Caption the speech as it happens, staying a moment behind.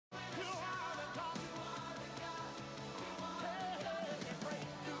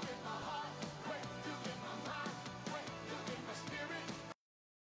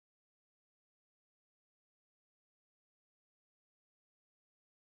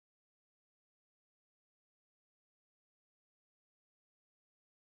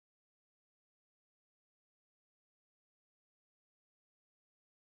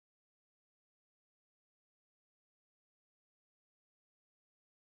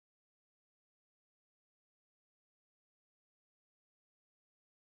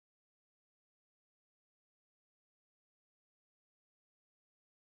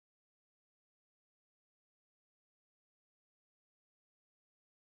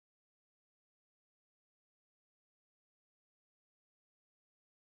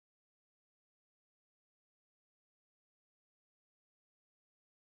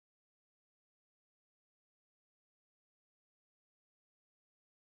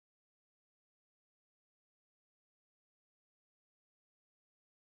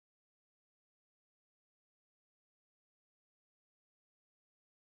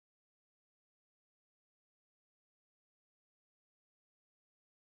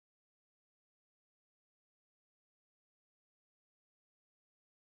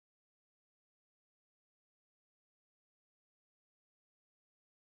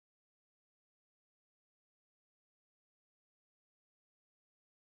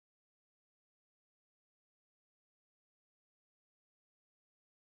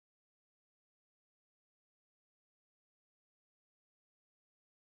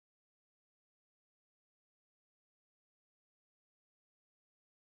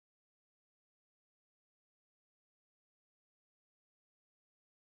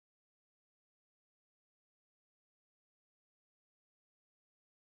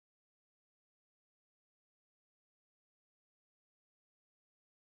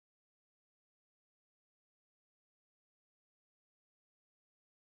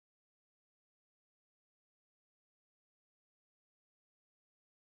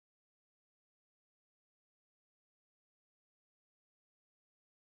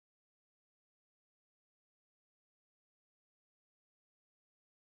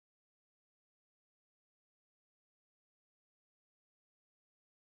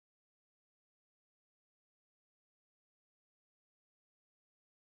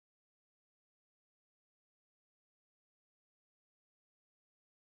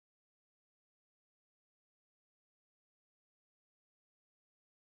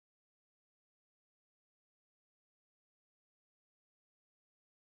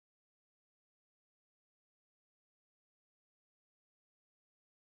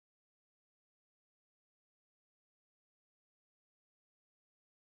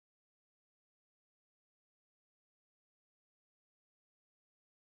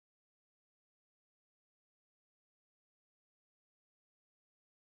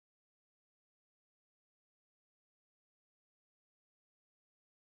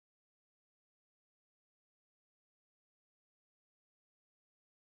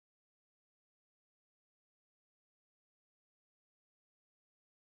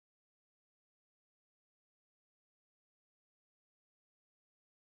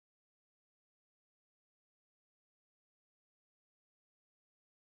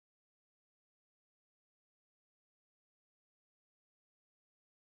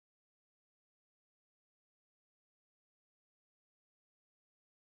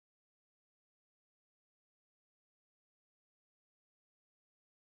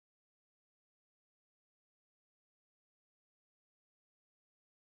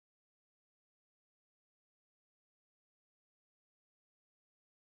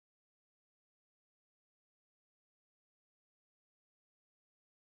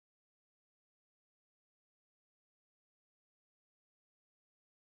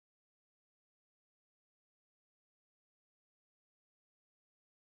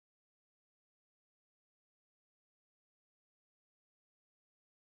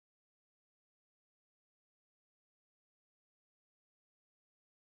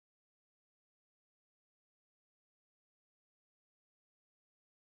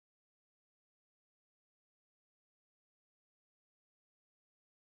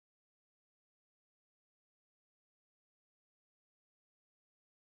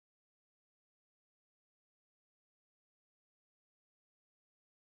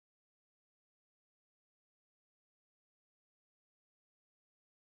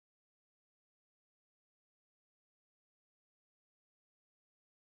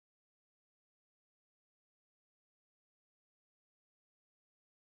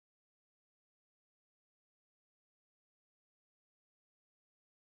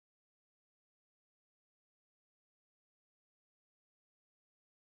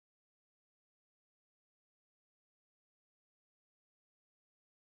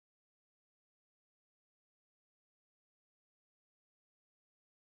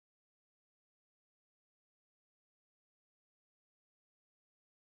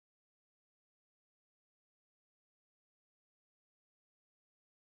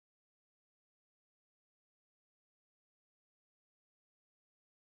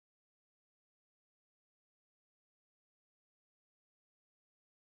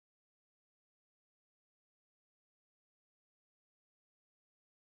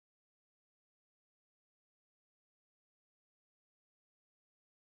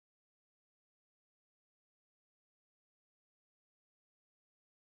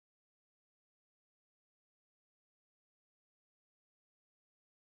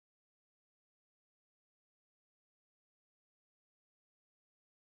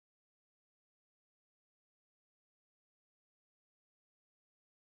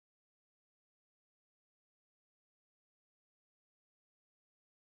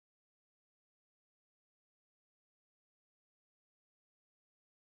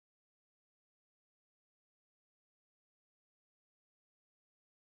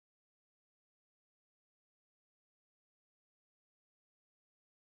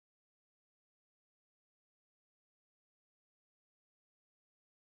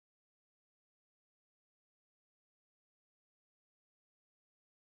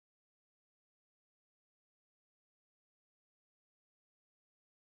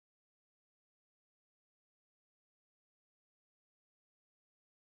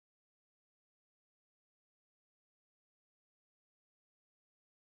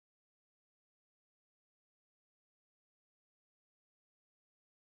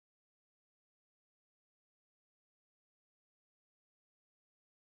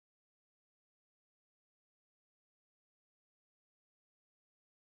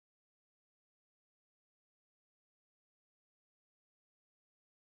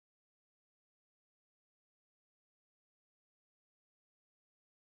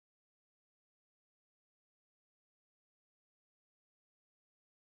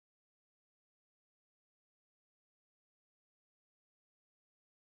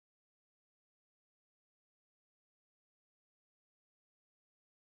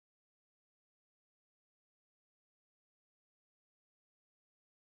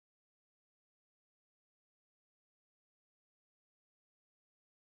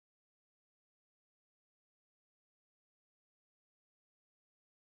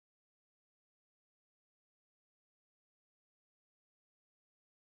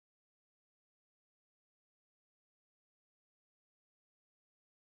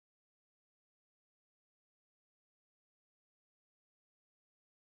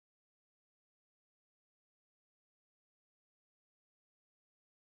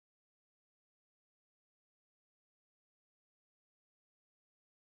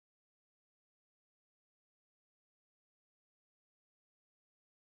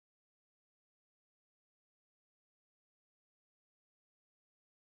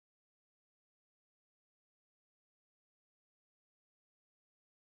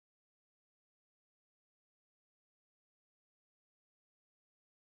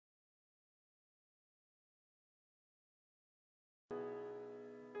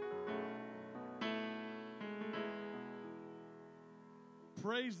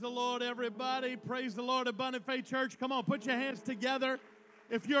Praise the Lord, everybody. Praise the Lord, Abundant Faith Church. Come on, put your hands together.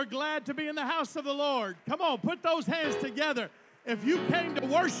 If you're glad to be in the house of the Lord, come on, put those hands together. If you came to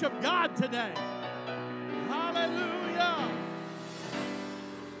worship God today, hallelujah.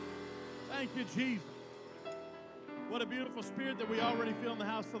 Thank you, Jesus. What a beautiful spirit that we already feel in the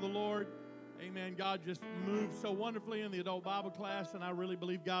house of the Lord. Amen. God just moved so wonderfully in the adult Bible class, and I really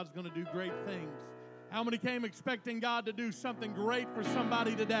believe God's going to do great things. How many came expecting God to do something great for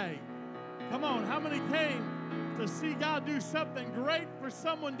somebody today? Come on, how many came to see God do something great for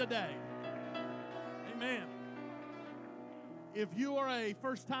someone today? Amen. If you are a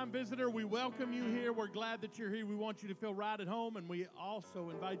first-time visitor, we welcome you here. We're glad that you're here. We want you to feel right at home, and we also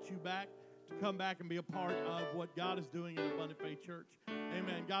invite you back to come back and be a part of what God is doing at Abundant Faith Church.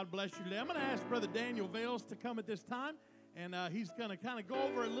 Amen. God bless you today. I'm going to ask Brother Daniel Vales to come at this time, and he's going to kind of go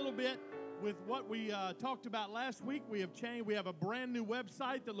over a little bit with what we talked about last week. We have changed. We have a brand new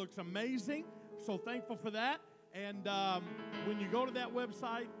website that looks amazing. So thankful for that. And when you go to that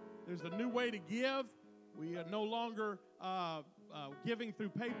website, there's a new way to give. We are no longer giving through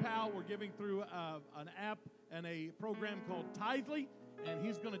PayPal. We're giving through an app and a program called Tithely. And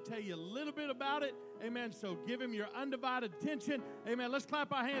he's going to tell you a little bit about it. Amen. So give him your undivided attention. Amen. Let's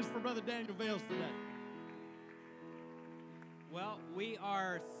clap our hands for Brother Daniel Vales today. Well, we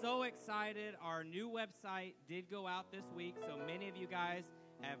are so excited. Our new website did go out this week, so many of you guys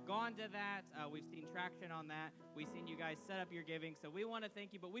have gone to that. We've seen traction on that. We've seen you guys set up your giving, so we want to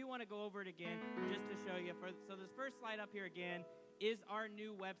thank you, but we want to go over it again just to show you. So this first slide up here again is our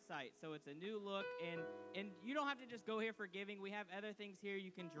new website. So it's a new look, and you don't have to just go here for giving. We have other things here. You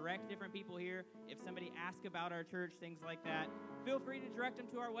can direct different people here. If somebody asks about our church, things like that, feel free to direct them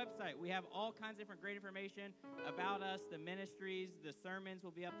to our website. We have all kinds of different great information about us, the ministries, the sermons will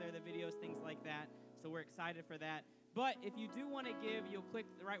be up there, the videos, things like that. So we're excited for that. But if you do want to give, you'll click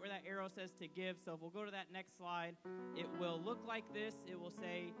right where that arrow says to give. So if we'll go to that next slide, it will look like this. It will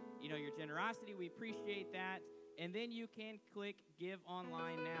say, your generosity. We appreciate that. And then you can click Give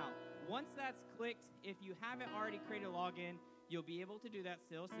Online Now. Once that's clicked, if you haven't already created a login, you'll be able to do that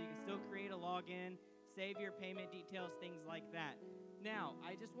still. So you can still create a login, save your payment details, things like that. Now,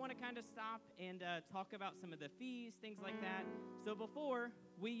 I just want to kind of stop and talk about some of the fees, things like that. So before,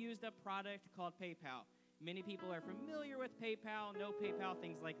 we used a product called PayPal. Many people are familiar with PayPal, no PayPal,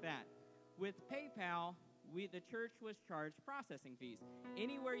 things like that. With PayPal, the church was charged processing fees.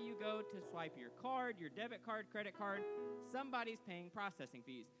 Anywhere you go to swipe your card, your debit card, credit card, somebody's paying processing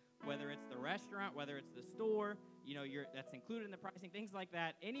fees. Whether it's the restaurant, whether it's the store, that's included in the pricing, things like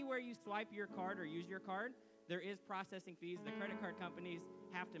that. Anywhere you swipe your card or use your card, there is processing fees. The credit card companies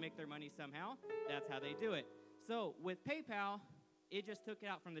have to make their money somehow. That's how they do it. So with PayPal, it just took it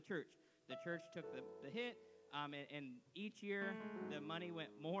out from the church. The church took the hit, and each year the money went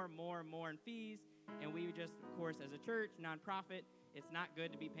more and more and more in fees. And we just, of course, as a church, nonprofit, it's not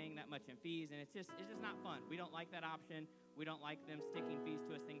good to be paying that much in fees, and it's just not fun. We don't like that option. We don't like them sticking fees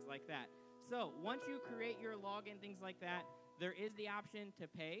to us, things like that. So once you create your login, things like that, there is the option to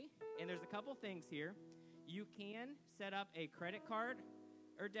pay, and there's a couple things here. You can set up a credit card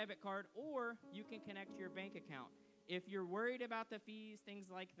or debit card, or you can connect to your bank account. If you're worried about the fees, things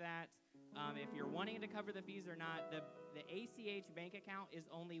like that, if you're wanting to cover the fees or not, the ACH bank account is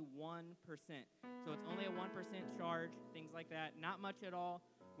only 1%. So it's only a 1% charge, things like that. Not much at all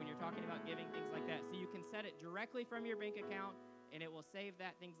when you're talking about giving, things like that. So you can set it directly from your bank account, and it will save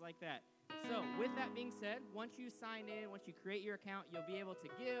that, things like that. So with that being said, once you sign in, once you create your account, you'll be able to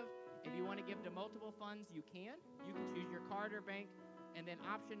give. If you want to give to multiple funds, you can. You can choose your card or bank. And then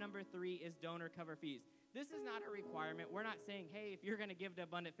option number 3 is donor cover fees. This is not a requirement. We're not saying, hey, if you're going to give to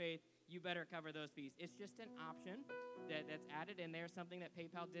Abundant Faith, you better cover those fees. It's just an option that's added in there, something that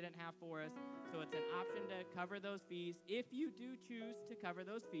PayPal didn't have for us. So it's an option to cover those fees. If you do choose to cover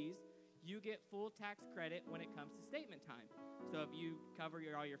those fees, you get full tax credit when it comes to statement time. So if you cover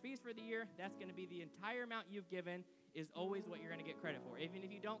all your fees for the year, that's going to be the entire amount you've given is always what you're going to get credit for. Even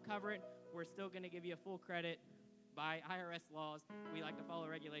if you don't cover it, we're still going to give you a full credit. By IRS laws, we like to follow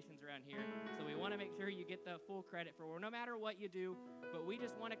regulations around here. So we want to make sure you get the full credit for no matter what you do. But we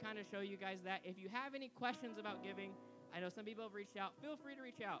just want to kind of show you guys that. If you have any questions about giving, I know some people have reached out. Feel free to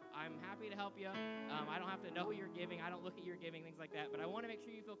reach out. I'm happy to help you. I don't have to know you're giving. I don't look at your giving, things like that. But I want to make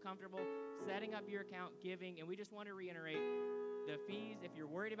sure you feel comfortable setting up your account, giving. And we just want to reiterate the fees, if you're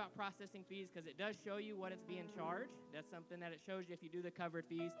worried about processing fees, because it does show you what it's being charged. That's something that it shows you. If you do the covered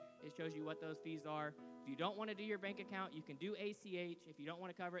fees, it shows you what those fees are. If you don't want to do your bank account, you can do ACH. If you don't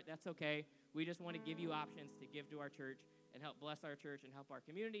want to cover it, that's okay. We just want to give you options to give to our church and help bless our church and help our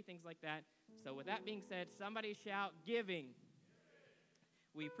community, things like that. So with that being said, somebody shout giving.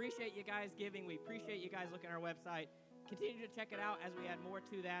 We appreciate you guys giving. We appreciate you guys looking at our website. Continue to check it out as we add more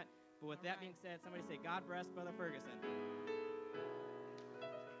to that. But with that being said, somebody say, God bless Brother Ferguson.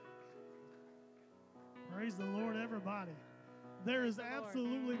 Praise the Lord, everybody. There is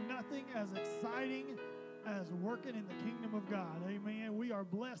absolutely nothing as exciting as working in the kingdom of God. Amen. We are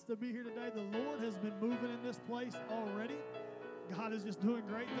blessed to be here today. The Lord has been moving in this place already. God is just doing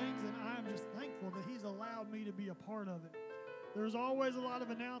great things, and I'm just thankful that He's allowed me to be a part of it. There's always a lot of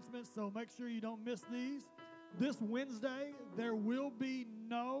announcements, so make sure you don't miss these. This Wednesday, there will be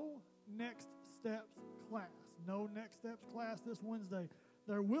no Next Steps class. No Next Steps class this Wednesday.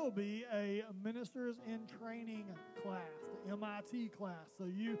 There will be a Ministers in Training class, the MIT class. So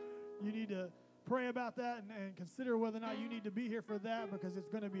you need to pray about that and consider whether or not you need to be here for that, because it's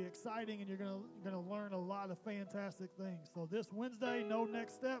going to be exciting and you're going to learn a lot of fantastic things. So this Wednesday, no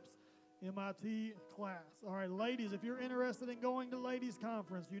Next Steps, MIT class. All right, ladies, if you're interested in going to ladies'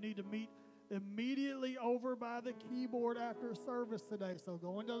 conference, you need to meet immediately over by the keyboard after service today. So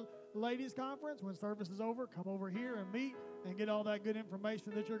go into ladies' conference. When service is over, come over here and meet and get all that good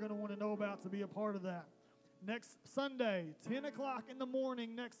information that you're going to want to know about to be a part of that. Next Sunday, 10 o'clock in the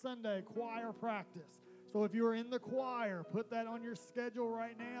morning next Sunday, choir practice. So if you're in the choir, put that on your schedule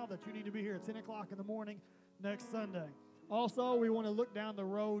right now that you need to be here at 10 o'clock in the morning next Sunday. Also, we want to look down the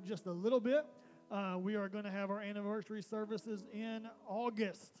road just a little bit. We are going to have our anniversary services in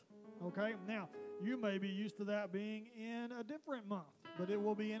August. Okay, now you may be used to that being in a different month, but it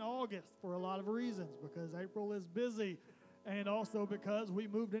will be in August for a lot of reasons, because April is busy, and also because we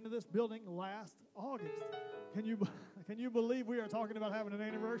moved into this building last August. Can you believe we are talking about having an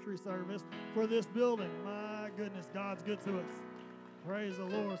anniversary service for this building? My goodness, God's good to us. Praise the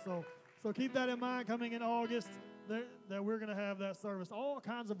Lord. So keep that in mind coming in August. That we're going to have that service. All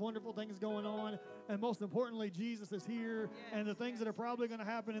kinds of wonderful things going on, and most importantly, Jesus is here, and the things that are probably going to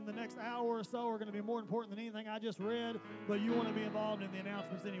happen in the next hour or so are going to be more important than anything I just read, but you want to be involved in the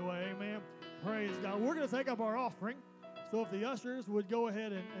announcements anyway, amen? Praise God. We're going to take up our offering, so if the ushers would go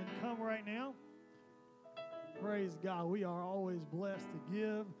ahead and come right now. Praise God. We are always blessed to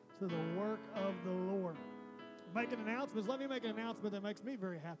give to the work of the Lord. Making announcements. Let me make an announcement that makes me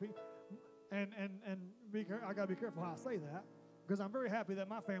very happy. And I got to be careful how I say that, because I'm very happy that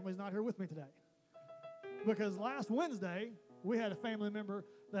my family's not here with me today. Because last Wednesday, we had a family member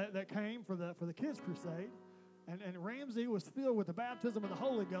that came for the Kids Crusade, and Ramsey was filled with the baptism of the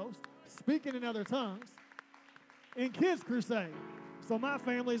Holy Ghost, speaking in other tongues, in Kids Crusade. So my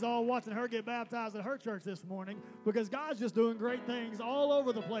family's all watching her get baptized at her church this morning, because God's just doing great things all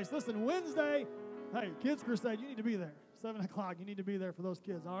over the place. Listen, Wednesday, hey, Kids Crusade, you need to be there. 7 o'clock, you need to be there for those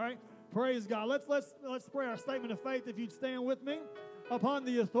kids, all right? Praise God. Let's pray our statement of faith, if you'd stand with me. Upon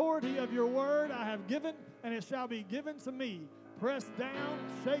the authority of your word I have given, and it shall be given to me, pressed down,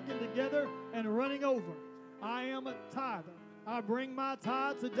 shaken together, and running over. I am a tither. I bring my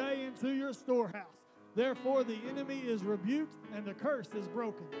tithe today into your storehouse. Therefore the enemy is rebuked, and the curse is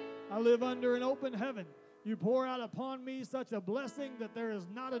broken. I live under an open heaven. You pour out upon me such a blessing that there is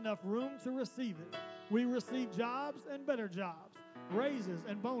not enough room to receive it. We receive jobs and better jobs, raises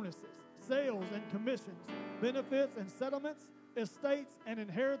and bonuses, sales and commissions, benefits and settlements, estates and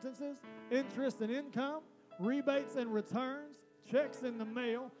inheritances, interest and income, rebates and returns, checks in the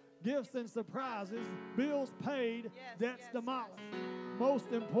mail, gifts and surprises, bills paid, debts demolished.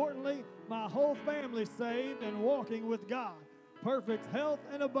 Most importantly, my whole family saved and walking with God. Perfect health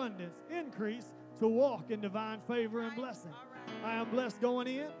and abundance, increase to walk in divine favor and blessing. I am blessed going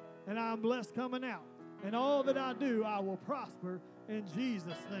in, and I am blessed coming out. And all that I do, I will prosper in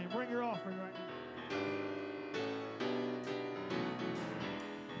Jesus' name. Bring your offering right now.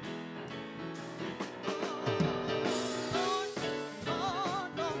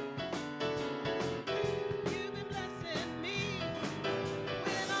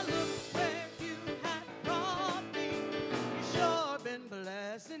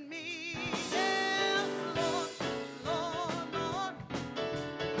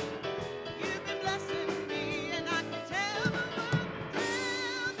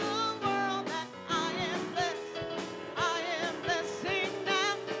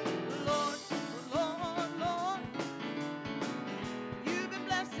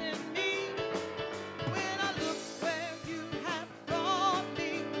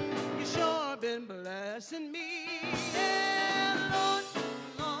 Blessing me, yeah, Lord,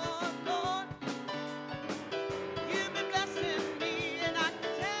 Lord, Lord. You've been blessing me, and I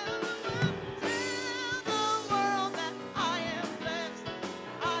can tell the world that I am blessed.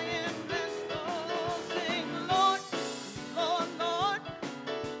 I am blessed. Oh, sing, Lord, Lord, Lord.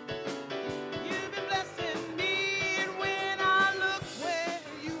 You've been blessing me, and when I look where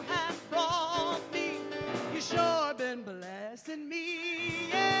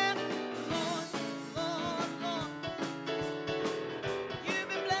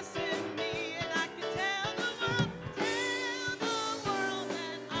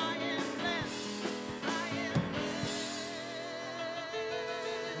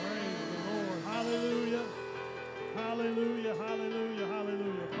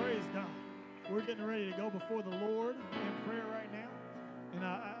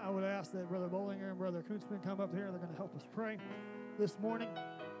ask that Brother Bollinger and Brother Kuntzman come up here. They're going to help us pray this morning.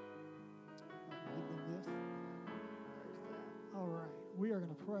 Give them this. All right. We are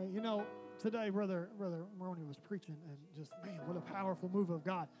going to pray. You know, today, Brother Maroney was preaching, and just, man, what a powerful move of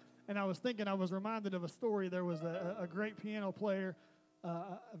God. And I was reminded of a story. There was a great piano player,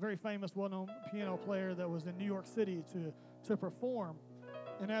 a very famous, well-known piano player that was in New York City to perform.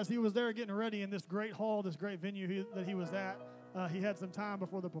 And as he was there getting ready in this great hall, this great venue that he was at, he had some time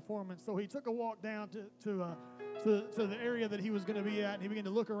before the performance. So he took a walk down to the area that he was going to be at, and he began to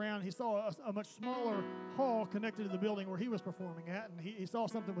look around. He saw a much smaller hall connected to the building where he was performing at, and he saw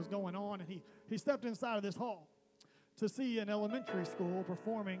something was going on, and he stepped inside of this hall to see an elementary school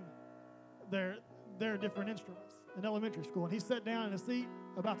performing their different instruments, an elementary school. And he sat down in a seat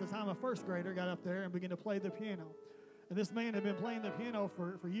about the time a first grader got up there and began to play the piano. And this man had been playing the piano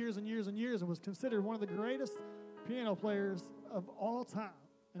for years and years and years and was considered one of the greatest piano players of all time.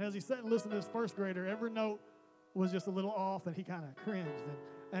 And as he sat and listened to this first grader, every note was just a little off, and he kind of cringed.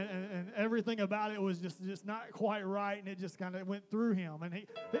 And everything about it was just not quite right, and it just kind of went through him. And it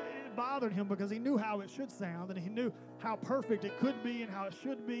bothered him because he knew how it should sound, and he knew how perfect it could be and how it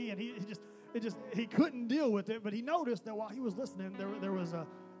should be, and he couldn't deal with it. But he noticed that while he was listening, there was a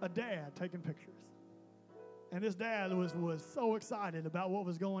dad taking pictures. And this dad was so excited about what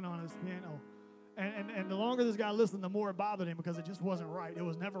was going on this piano. And the longer this guy listened, the more it bothered him because it just wasn't right. It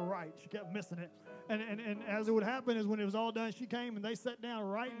was never right. She kept missing it. And as it would happen is when it was all done, she came and they sat down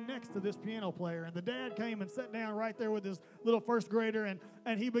right next to this piano player. And the dad came and sat down right there with his little first grader.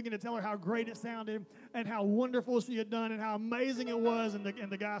 And he began to tell her how great it sounded and how wonderful she had done and how amazing it was. And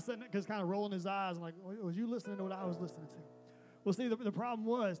the guy sitting there just kind of rolling his eyes and like, was you listening to what I was listening to? Well, see, the problem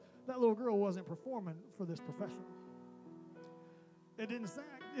was that little girl wasn't performing for this professional. It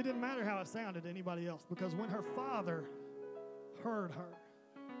didn't matter how it sounded to anybody else, because when her father heard her,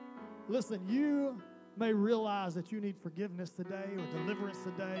 listen, you may realize that you need forgiveness today or deliverance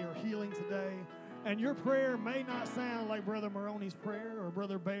today or healing today, and your prayer may not sound like Brother Maroney's prayer or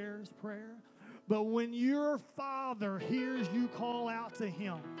Brother Bear's prayer, but when your father hears you call out to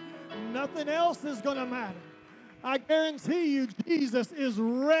him, nothing else is going to matter. I guarantee you, Jesus is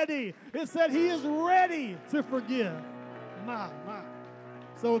ready. It said he is ready to forgive. My.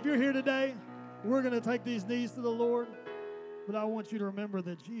 So if you're here today, we're going to take these knees to the Lord, but I want you to remember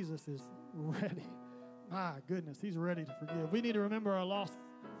that Jesus is ready. My goodness, he's ready to forgive. We need to remember our lost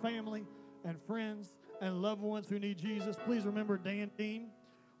family and friends and loved ones who need Jesus. Please remember Dan Dean.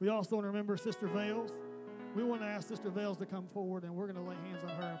 We also want to remember Sister Vales. We want to ask Sister Vales to come forward, and we're going to lay hands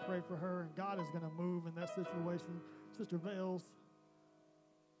on her and pray for her, and God is going to move in that situation. Sister Vales,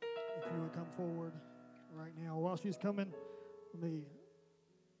 if you would come forward right now. While she's coming, let me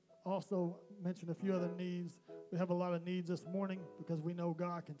also mention a few other needs. We have a lot of needs this morning because we know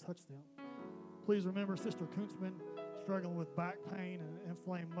God can touch them. Please remember Sister Kuntzman struggling with back pain and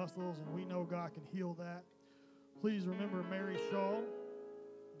inflamed muscles, and we know God can heal that. Please remember Mary Shaw.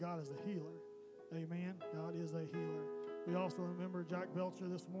 God is a healer. Amen. God is a healer. We also remember Jack Belcher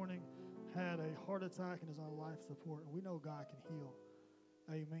this morning had a heart attack and is on life support. And we know God can heal.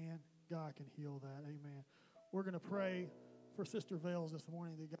 Amen. God can heal that. Amen. We're going to pray for Sister Vales this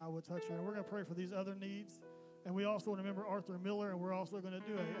morning that God would touch her. And we're going to pray for these other needs. And we also want to remember Arthur Miller, and we're also going to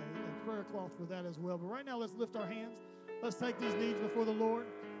do a prayer cloth for that as well. But right now, let's lift our hands. Let's take these needs before the Lord.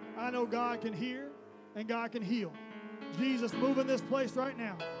 I know God can hear and God can heal. Jesus, move in this place right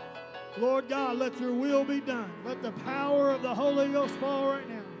now. Lord God, let your will be done. Let the power of the Holy Ghost fall right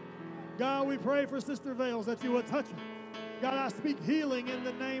now. God, we pray for Sister Vales that you would touch her. God, I speak healing in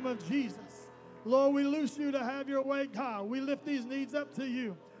the name of Jesus. Lord, we loose you to have your way, God. We lift these needs up to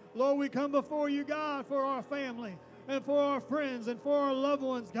you. Lord, we come before you, God, for our family and for our friends and for our loved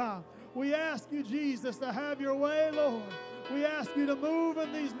ones, God. We ask you, Jesus, to have your way, Lord. We ask you to move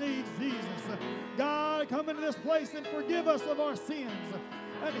in these needs, Jesus. God, come into this place and forgive us of our sins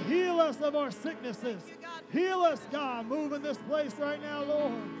and heal us of our sicknesses. Heal us, God. Move in this place right now,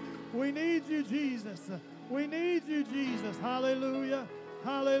 Lord. We need you, Jesus. We need you, Jesus. Hallelujah.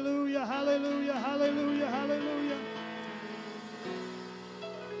 Hallelujah. Hallelujah. Hallelujah. Hallelujah.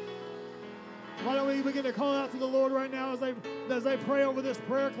 Why don't we begin to call out to the Lord right now as they pray over this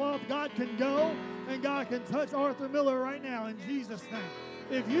prayer cloth? God can go and God can touch Arthur Miller right now in Jesus' name.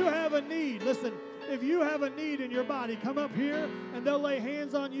 If you have a need, listen, if you have a need in your body, come up here and they'll lay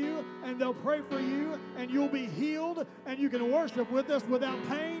hands on you and they'll pray for you and you'll be healed and you can worship with us without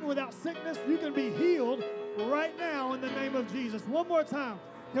pain, without sickness. You can be healed right now in the name of Jesus. One more time.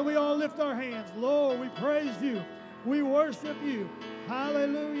 Can we all lift our hands? Lord, we praise you. We worship you.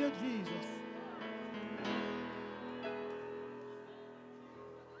 Hallelujah, Jesus.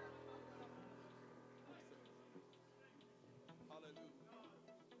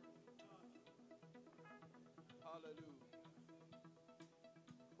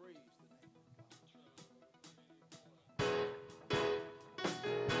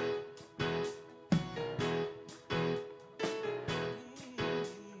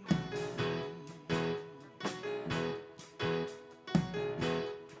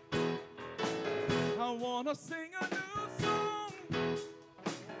 gonna sing a new song.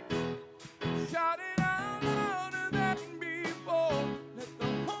 Shout it out louder than before. Let the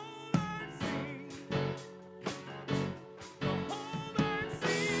whole earth sing. The whole earth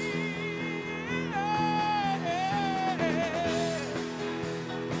sing.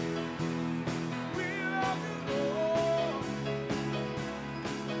 We love you, Lord.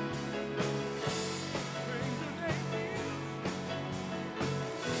 Praise your name, Jesus.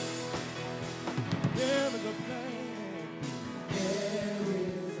 There is a plan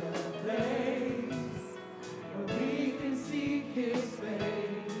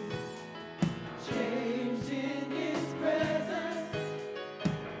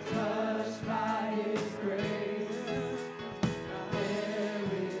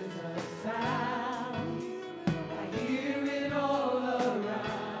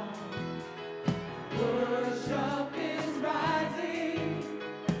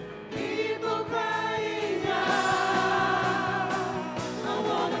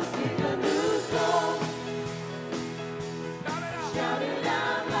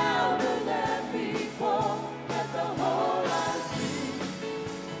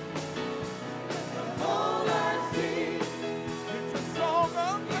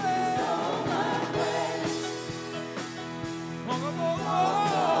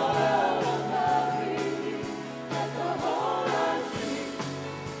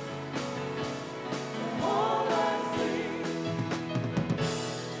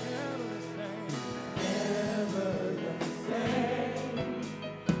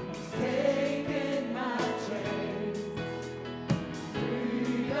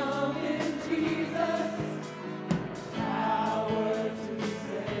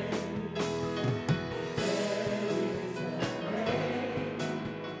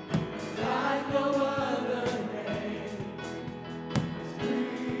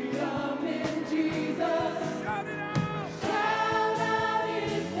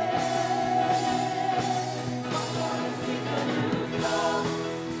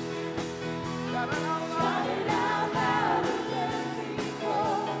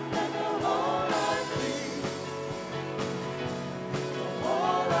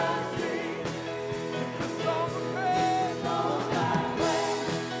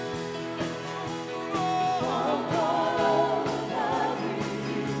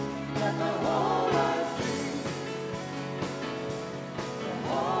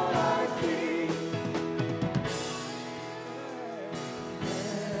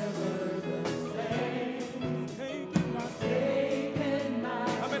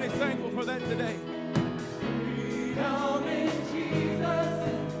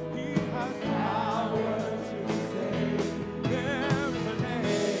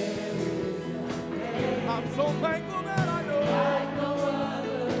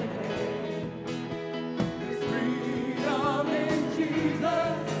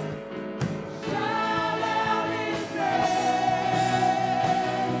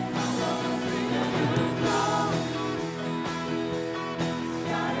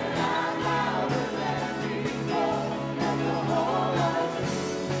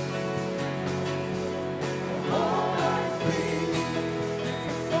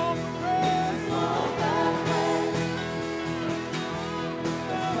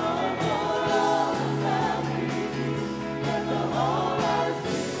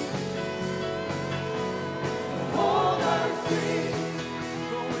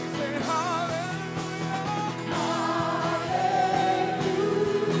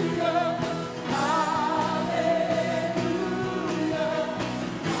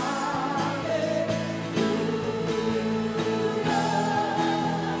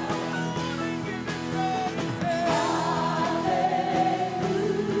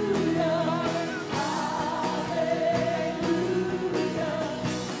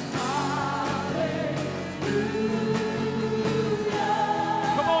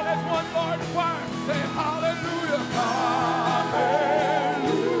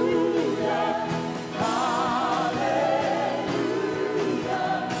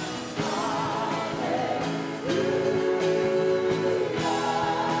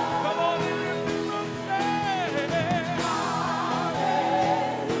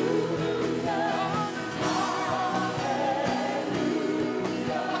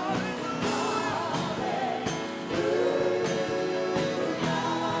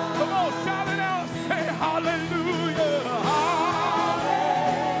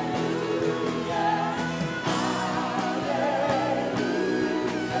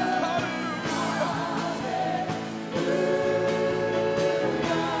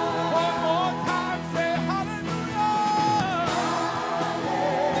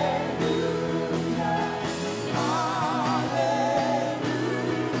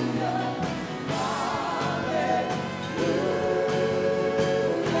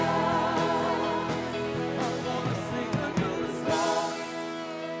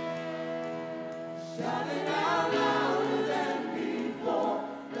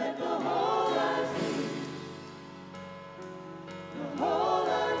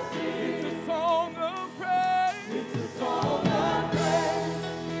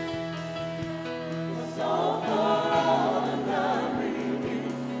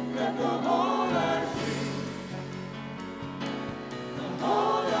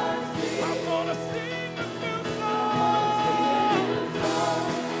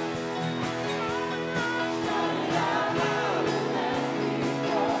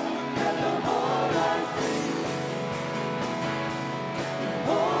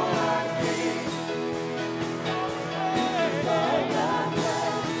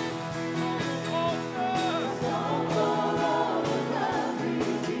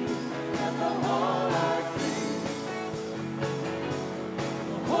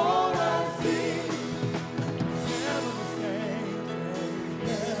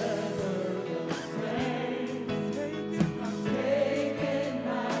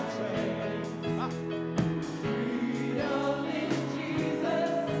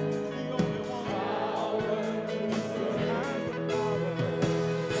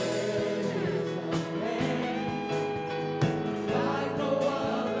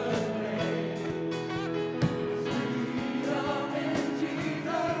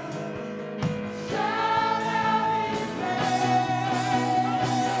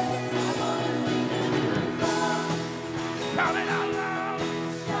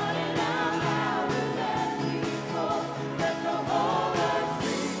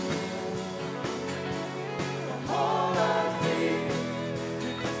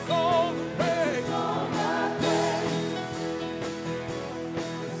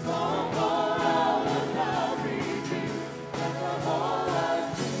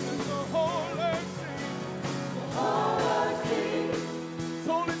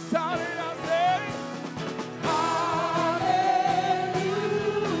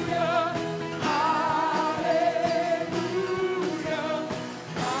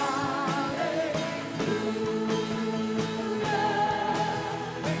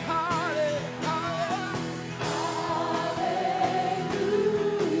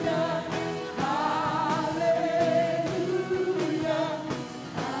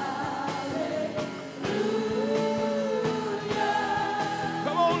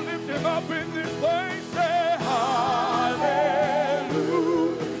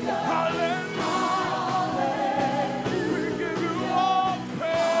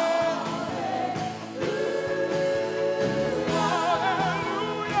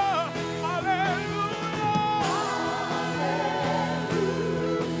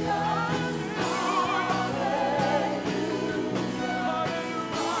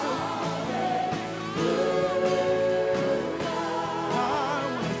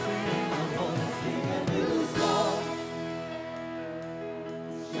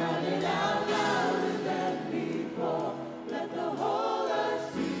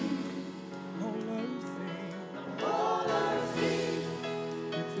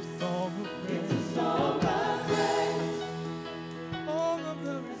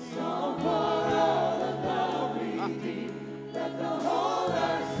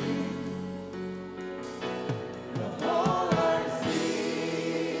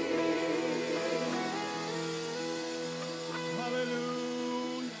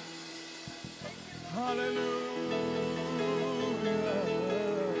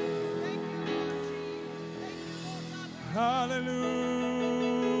Hallelujah.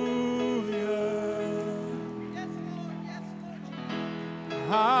 Yes, Lord. Yes, Lord.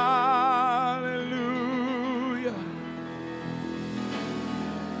 Hallelujah.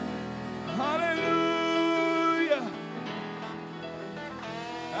 Hallelujah.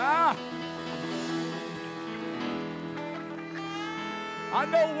 Ah. I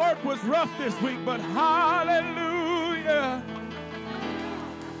know work was rough this week, but hallelujah.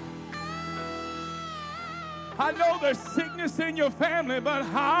 I know there's sickness in your family, but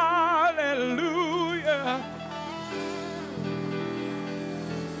hallelujah.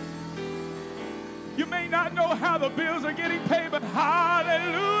 You may not know how the bills are getting paid, but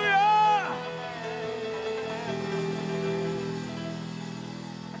hallelujah.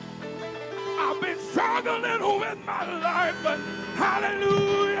 I've been struggling with my life, but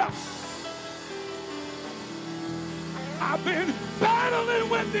hallelujah. I've been battling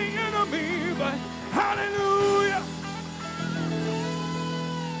with the enemy, but hallelujah.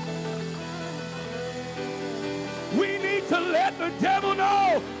 We need to let the devil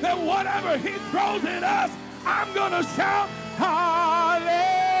know that whatever he throws at us, I'm going to shout, hallelujah,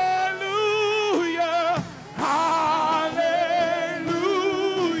 hallelujah,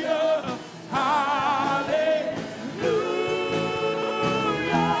 hallelujah.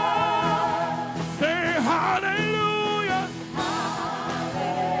 Say hallelujah.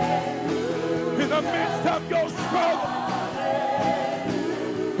 In the midst of your struggle,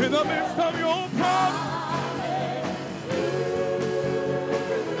 in the midst of your problem,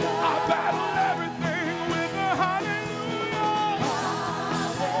 I battle everything with a hallelujah.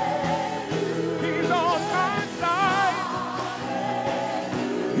 He's on my side.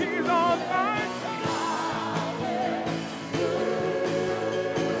 He's on my side.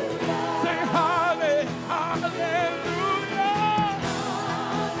 Say hallelujah.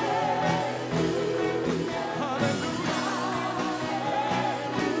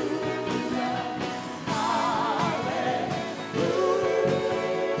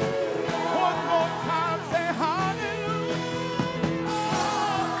 One more time, say hallelujah.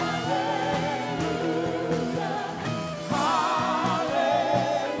 Hallelujah.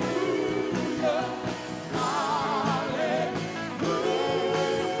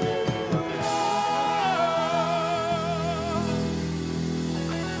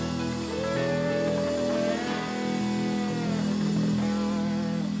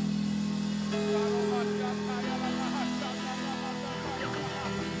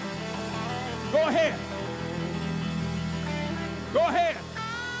 Go ahead. Go ahead.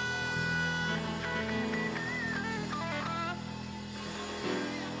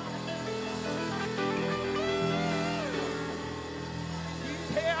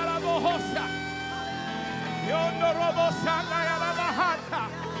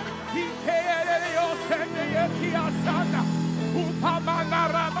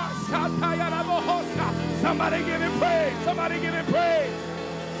 Somebody give him praise. Somebody give him praise.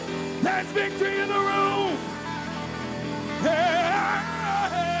 There's victory in the room.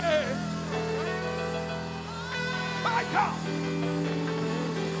 Hey. My God.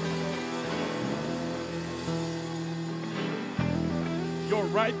 You're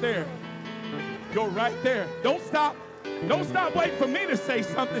right there. You're right there. Don't stop. Don't stop waiting for me to say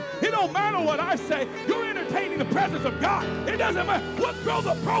something. It don't matter what I say. You're entertaining the presence of God. It doesn't matter. We'll throw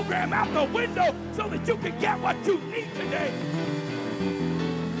the program out the window so that you can get what you need today.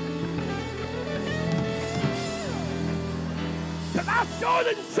 Because I sure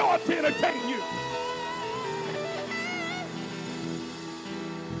didn't show up to entertain you.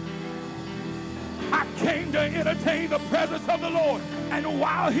 I came to entertain the presence of the Lord. And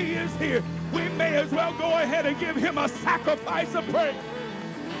while he is here, we may as well go ahead and give him a sacrifice of praise.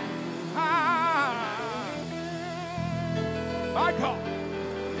 My God.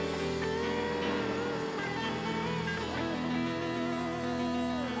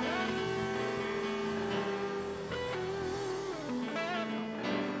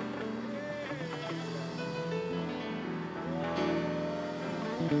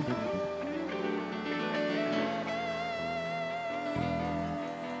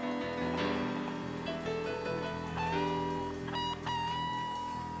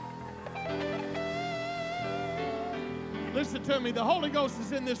 Listen to me. The Holy Ghost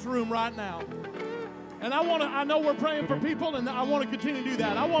is in this room right now. And I know we're praying for people, and I want to continue to do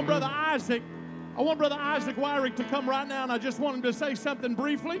that. I want Brother Isaac Wyrick to come right now, and I just want him to say something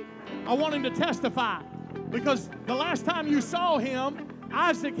briefly. I want him to testify. Because the last time you saw him,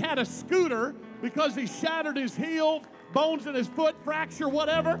 Isaac had a scooter because he shattered his heel, bones in his foot, fracture,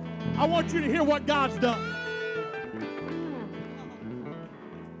 whatever. I want you to hear what God's done.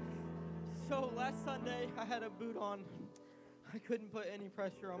 So last Sunday, I had a boot on. I couldn't put any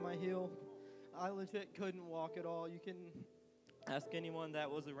pressure on my heel. I legit couldn't walk at all. You can ask anyone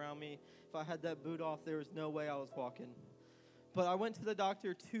that was around me. If I had that boot off, there was no way I was walking. But I went to the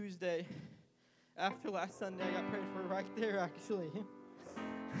doctor Tuesday. After last Sunday, I got prayed for right there, actually.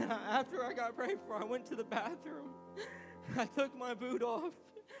 After I got prayed for, I went to the bathroom. I took my boot off,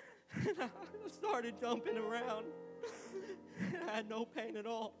 and I started jumping around. I had no pain at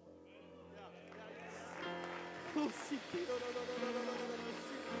all.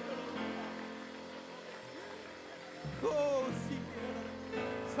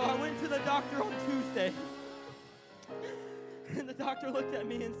 So I went to the doctor on Tuesday, and the doctor looked at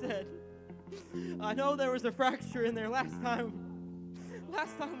me and said, I know there was a fracture in there last time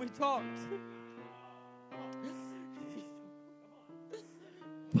we talked.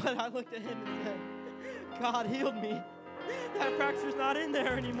 But I looked at him and said, God healed me. That fracture's not in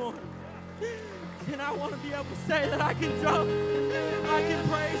there anymore. And I want to be able to say that I can jump. I can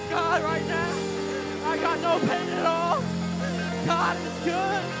praise God right now. I got no pain at all. God is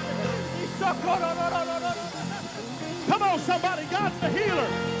good. Come on, somebody. God's the healer.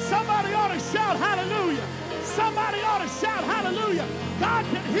 Somebody ought to shout hallelujah. Somebody ought to shout hallelujah. God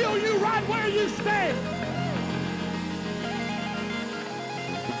can heal you right where you stand.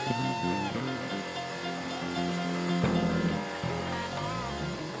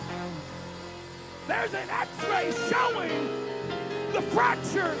 There's an x-ray showing the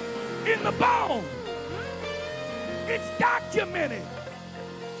fracture in the bone. It's documented.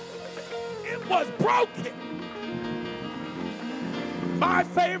 It was broken. My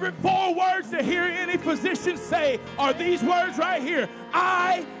favorite 4 words to hear any physician say are these words right here.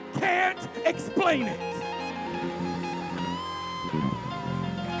 I can't explain it.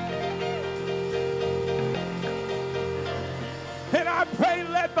 And I pray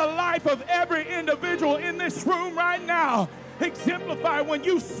let the life of every individual in this room right now exemplify when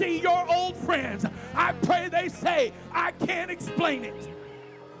you see your old friends. I pray they say, I can't explain it.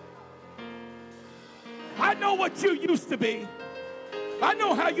 I know what you used to be. I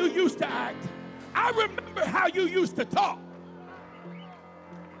know how you used to act. I remember how you used to talk.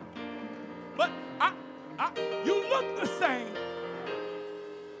 But you look the same,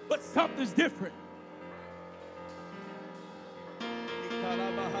 but something's different.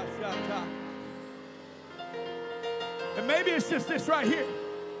 And maybe it's just this right here.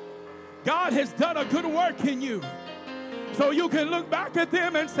 God has done a good work in you. So you can look back at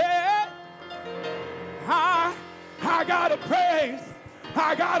them and say, I gotta praise.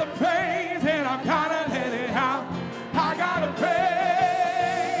 I gotta praise, and I'm gonna let it out. I gotta praise.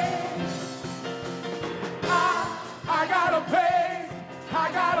 I gotta praise.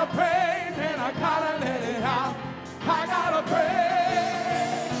 I gotta praise, and I gotta let it out. I gotta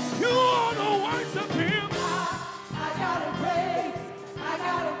praise. You ought to worship Him. I gotta praise. I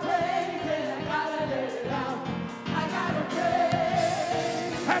gotta praise, and I gotta let it out. I gotta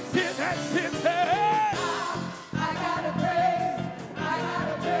praise. That's it. That's it. Say.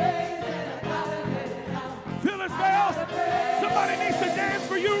 Somebody needs to dance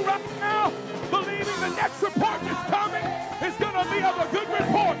for you right now, believing the next report that's coming is going to be of a good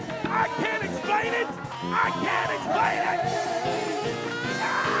report. I can't explain it. I can't explain it.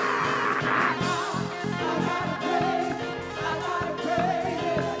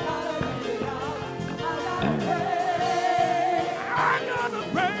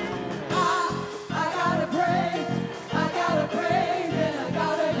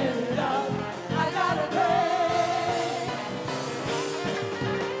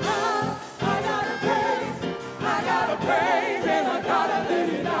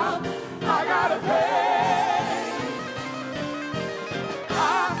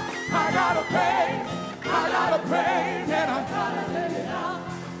 Praise and I gotta let it out.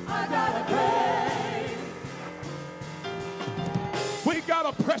 I gotta praise. We've got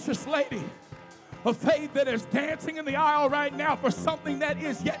a precious lady of faith that is dancing in the aisle right now for something that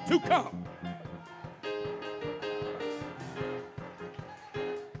is yet to come.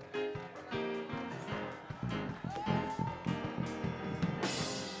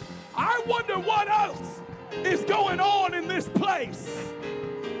 I wonder what else is going on in this place.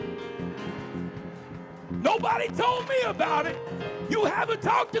 Nobody told me about it. You haven't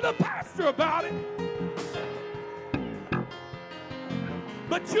talked to the pastor about it.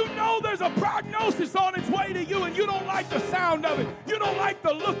 But you know there's a prognosis on its way to you, and you don't like the sound of it. You don't like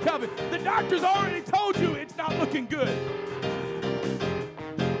the look of it. The doctor's already told you it's not looking good.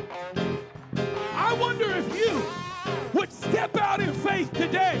 I wonder if you would step out in faith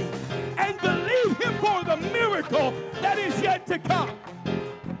today and believe Him for the miracle that is yet to come.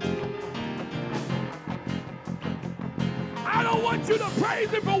 you to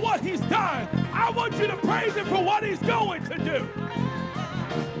praise him for what he's done. I want you to praise him for what he's going to do.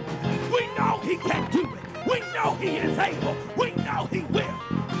 We know he can do it. We know he is able. We know he will.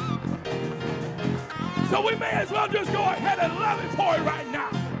 So we may as well just go ahead and love him for it right now.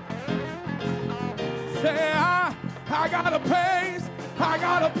 Say, I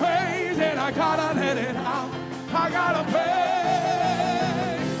gotta praise, and I gotta let it out. I gotta praise.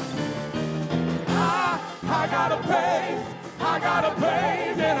 I gotta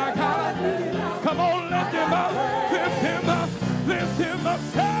praise, and I gotta let it out. Come on, lift him up, lift him up, lift him up.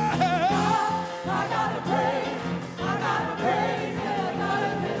 Say, I gotta praise, and I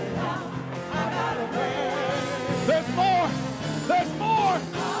gotta let it out. I gotta praise. There's more, there's more.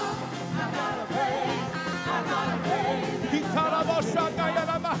 I gotta praise,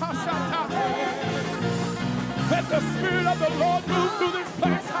 Let the Spirit of the Lord move through this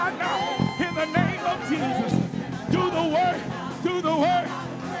place right now. In the name of Jesus. Do the work, do the work.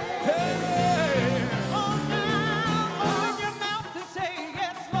 Hey. Open your mouth and say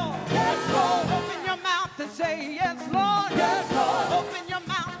yes, Lord. Yes, Lord. Open your mouth and say yes, Lord. Yes, Lord. Open your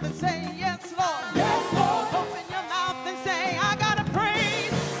mouth and say yes, Lord. Yes, Lord. Open your mouth and say, I gotta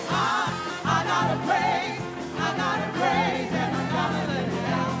praise. I gotta praise, and I gotta let it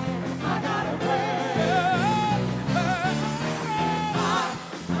out. I gotta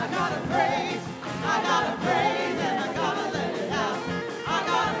praise. I gotta praise, and I gotta let it out. I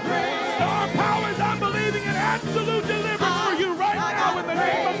gotta praise. Star Powers, I'm believing in absolute deliverance for you right now in the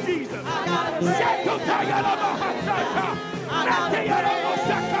name of Jesus. I gotta praise.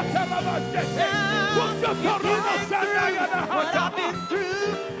 What I've been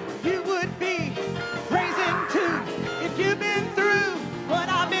through, you would be praising too. If you've been through what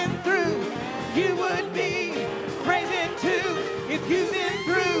I've been through, you would be praising too. If you've been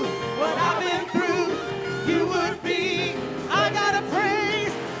through what I've been through, you would be. I gotta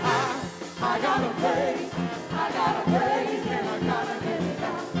praise. I gotta praise, and I gotta let it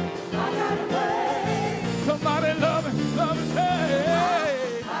out. I gotta praise. Somebody love him,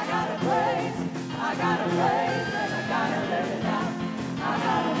 hey. I gotta praise, and I gotta let it out. I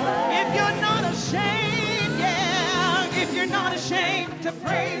gotta praise. If you're not ashamed, yeah, if you're not ashamed to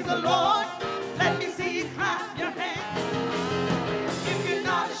praise the Lord, let me see you clap your hands. If you're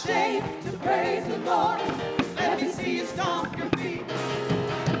not ashamed To praise the Lord, let me see you stomp your feet.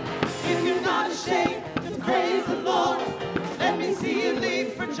 if you're not ashamed to praise the Lord, Let me see you leap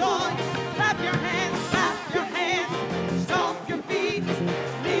for joy. Clap your hands, stomp your feet.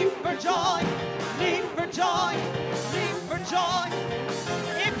 Leap for joy, leap for joy, leap for joy.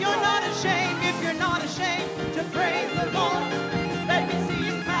 If you're not ashamed, to praise the Lord, let me see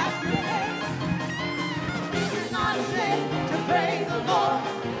you clap your hands. if you're not ashamed To praise the Lord,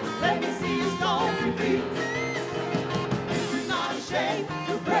 let me see you stomp your feet. if you're not ashamed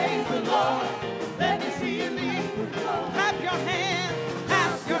to praise the Lord, Let me see you leap for joy. Clap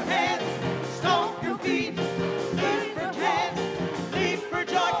your hands, stomp your feet. Leap for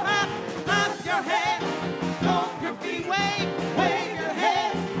joy. Clap your hands, stomp your feet. Wave your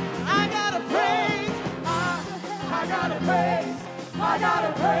hands. I gotta praise. I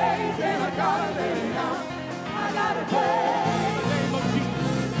gotta praise, and I gotta let it out. I gotta praise.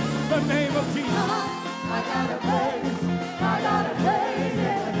 The name of Jesus. I gotta praise,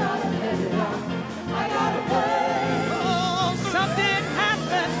 and I gotta let it out. I gotta praise. Oh,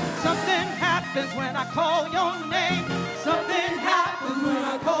 something happens when I call your name. Something happens when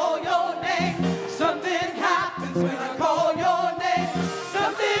I call your name. Something happens when I call your name.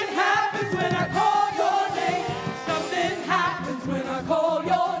 Something happens when I call your name. Something happens when I call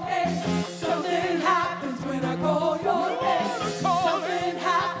your name. Something happens when I call your name. Something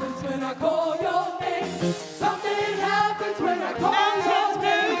happens when I call your name. Something happens when I call your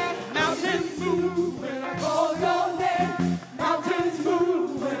name. Mountains move When I call your name, mountains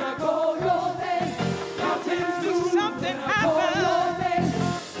move. When I call your name, mountains move. Something When I call happens. your name,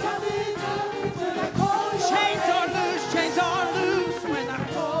 something happens when I call your Chains name. are loose when I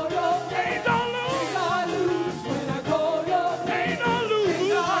Call your name. Ain't no lose. Chains are loose when I call your name. Ain't no Chains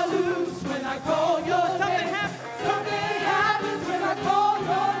lose. are loose when I call your Something name. happens. Something happens when I call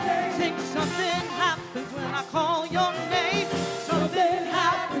your name. Sing something happens when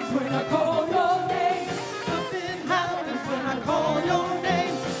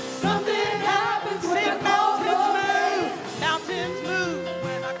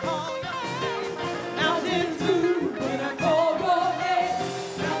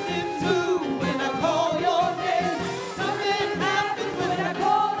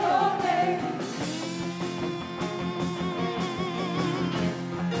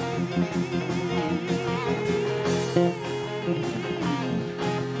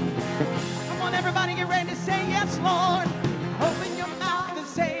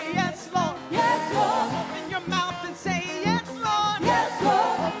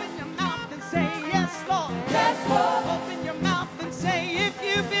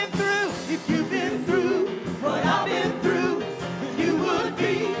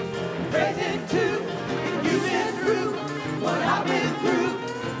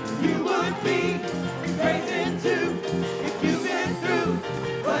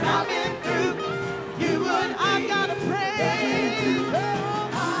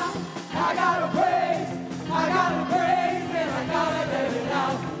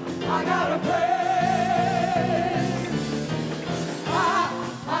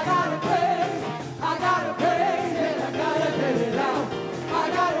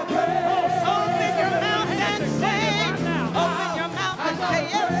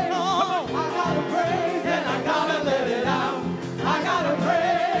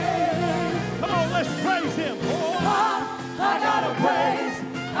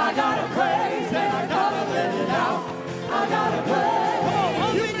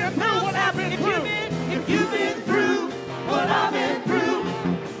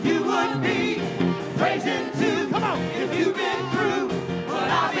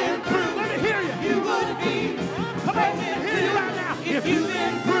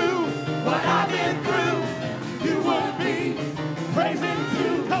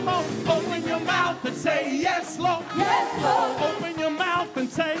yes, Lord. Yes, Lord. Open your mouth and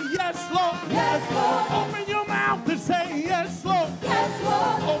say, yes, Lord. Yes, Lord. Open your mouth and say, yes, Lord. Yes,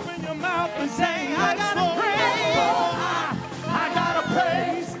 Lord. Open your mouth and say, I yes, gotta Lord. praise. I gotta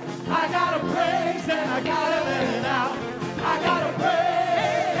praise. I gotta praise and I gotta let it out. I gotta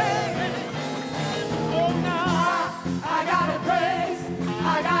praise. Oh, now I gotta praise.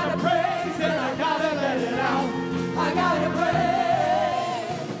 I gotta praise and I gotta let it out. I gotta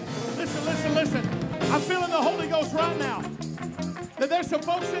praise. Listen, listen, listen. I'm feeling the Holy Ghost right now. That there's some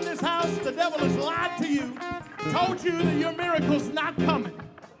folks in this house, the devil has lied to you, told you that your miracle's not coming.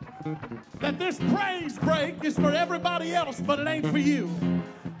 That this praise break is for everybody else, but it ain't for you.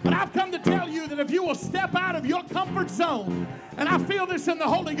 But I've come to tell you that if you will step out of your comfort zone, and I feel this in the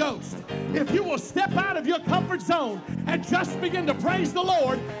Holy Ghost, if you will step out of your comfort zone and just begin to praise the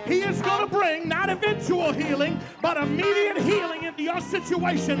Lord, He is going to bring not eventual healing, but immediate healing into your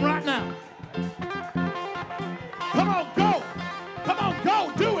situation right now. Come on, go. Come on,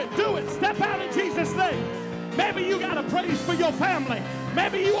 go. Do it. Do it. Step out in Jesus' name. Maybe you got to praise for your family.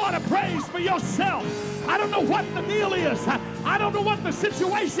 Maybe you ought to praise for yourself. I don't know what the deal is. I don't know what the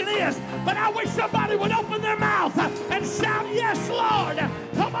situation is, but I wish somebody would open their mouth and shout, yes, Lord.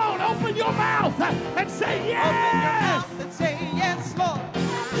 Come on, open your mouth and say, yes. Open your mouth and say, yes, Lord.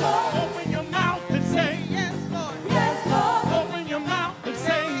 Open your mouth and say, Yes, Lord. Yes, Lord. open your mouth and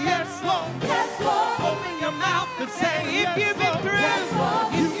say, yes, Lord. Yes, Lord. Open your mouth and say, if Yes, you've been Lord. through, Yes,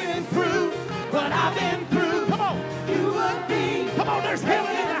 Lord. You've been through what I've been through. Come on. You would be. Come on, there's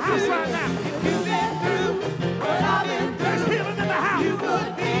healing in the house right now. You've been through what I've been through. There's healing in the house. You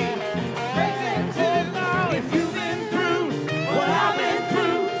would be. Praising Oh, too. now, if you've been through what I've been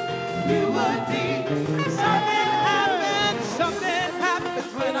through, You would be. something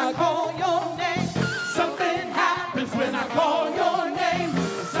happens when I call your name. something happens when I call your name.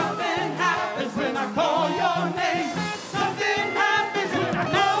 Something happens when I call your name. Something happens When I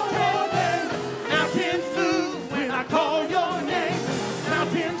call your name, mountains move when I call your name.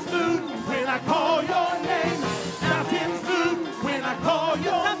 Mountains move when I call your name. Mountains move when I call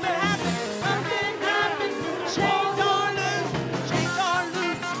your name. Something happens. Chains are loose. Chains are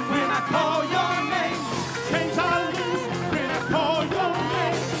loose. When I call your name, chains are loose. When I call your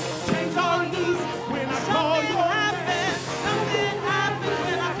name, chains are loose. When I call Something your name. happens. Something happens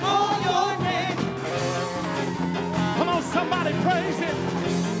when I call your name. Come on, somebody praise Him.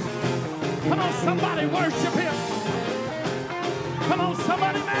 Come on, somebody worship Him. Come on,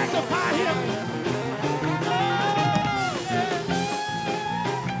 somebody magnify Him.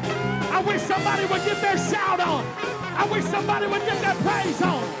 I wish somebody would get their shout on. I wish somebody would get their praise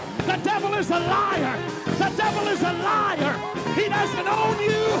on. The devil is a liar. The devil is a liar. He doesn't own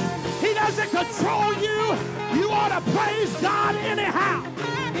you. He doesn't control you. You ought to praise God anyhow.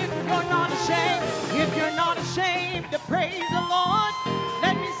 If you're not ashamed to praise the Lord,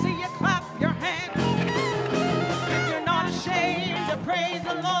 let me see you clap your hands. If you're not ashamed to praise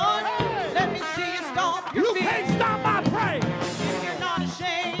the Lord, let me see you stomp your You feet. can't stop my praise. If you're not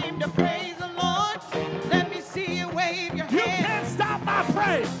ashamed to praise the Lord, let me see you wave your You hands. can't stop my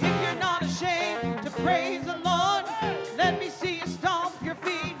praise. If you're not ashamed to praise the Lord, let me see you stomp your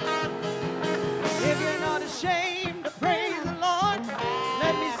feet. If you're not ashamed to praise the Lord,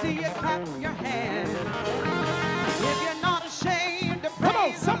 let me see you clap your hands. If you're not ashamed to praise Come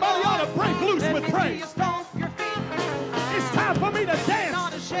on, somebody the Lord, ought to break loose let with me see praise. you stomp your feet. It's time for me to Not dance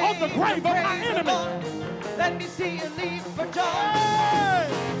on ashamed the grave of to my praise the enemy. Lord, let me see you leap for joy. Hey!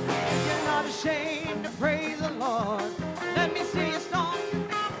 If you're not ashamed to praise the Lord, let me see you stomp.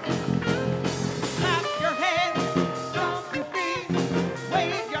 Clap your hands, stomp your feet,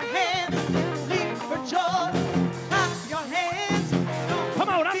 wave your hands, leap for joy. Clap your hands, stomp Come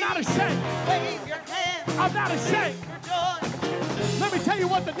on, your I'm not feet, ashamed. wave your hands, I'm not ashamed. for joy. Let me tell you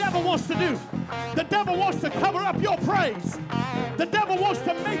what the devil wants to do. The devil wants to cover up your praise. The devil wants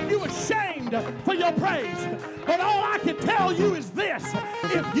to make you ashamed for your praise. But all I can tell you is this.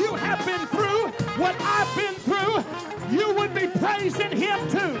 If you have been through what I've been through, you would be praising Him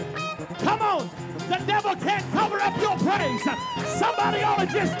too. Come on. The devil can't cover up your praise. Somebody ought to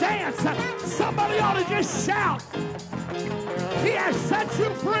just dance. Somebody ought to just shout. He has set you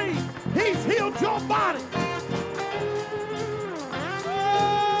free. He's healed your body.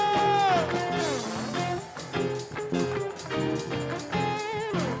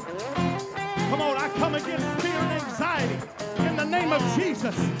 Come on, I come against fear and anxiety in the name of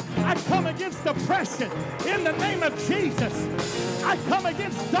Jesus. I come against depression in the name of Jesus. I come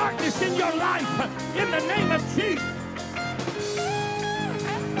against darkness in your life in the name of Jesus.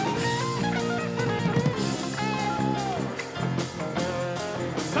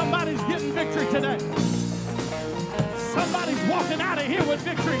 Somebody's getting victory today. with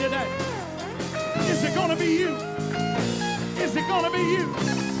victory today? Is it going to be you? Is it going to be you?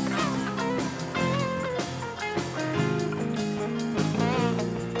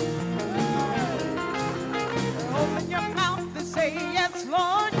 Open your mouth and say yes,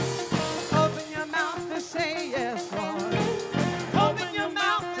 Lord. Open your mouth and say yes, Lord. Open your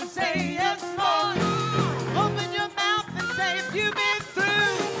mouth and say yes, Lord. Open your mouth and say if you've been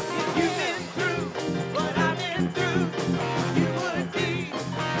through what I've been through, you would be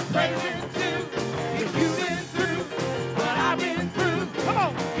praising too. If you've been through what I've been through, Come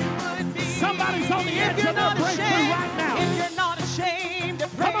on. you would be. Somebody's on the edge If you're of their not breakthrough ashamed, right now. if you're not ashamed to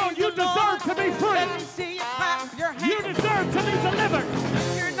praise Come on, you the Lord, deserve to be free. let me see you clap your hands. You deserve to be delivered.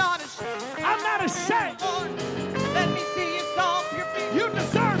 You're not ashamed. I'm not ashamed. Lord, let me see you stomp your feet. You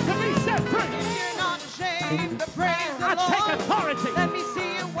deserve to be set free. You're not ashamed to praise the I Lord. take authority. Let me see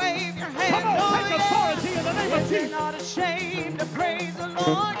you wave your hand. Come on, Oh, take yeah. authority in the name of If you're Jesus. not ashamed to praise the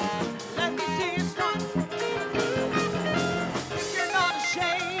Lord, let me see you stomp. If you're not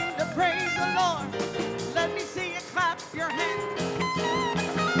ashamed to praise the Lord, let me see you clap your hands.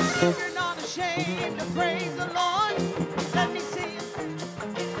 If you're not ashamed to praise the Lord, let me see you.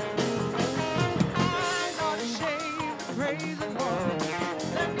 I'm not ashamed to praise the Lord.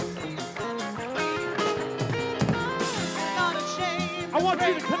 Let me see you. I'm not ashamed. I want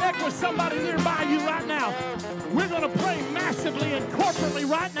you to connect with somebody nearby you right now. We're going to pray massively and corporately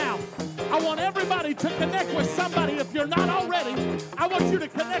right now. I want everybody to connect with somebody. If you're not already, I want you to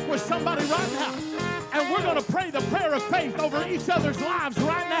connect with somebody right now. And we're going to pray the prayer of faith over each other's lives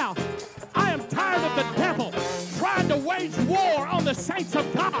right now. I am tired of the devil trying to wage war on the saints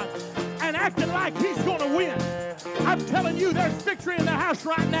of God and acting like he's going to win. I'm telling you, there's victory in the house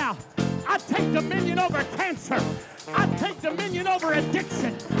right now. I take dominion over cancer. I take dominion over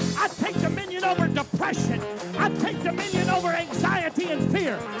addiction. I take dominion over depression. I take dominion over anxiety and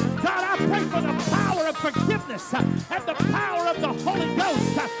fear. God, I pray for the power of forgiveness and the power of the Holy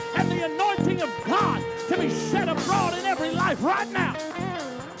Ghost and the anointing of God to be shed abroad in every life right now.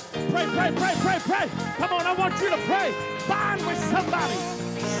 Pray, pray, pray, pray, pray. Come on, I want you to pray. Bind with somebody.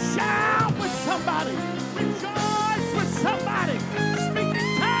 Shout with somebody. Rejoice with somebody. Speak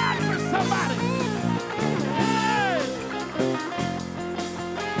in tongues with somebody. Hey!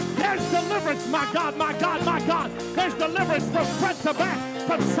 There's deliverance, my God, my God, my God. There's deliverance from front to back,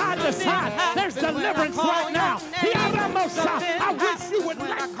 from side to side. There's deliverance right now. I wish you would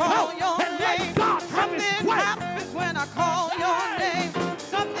let go and let God have his Something way. happens when I call your name.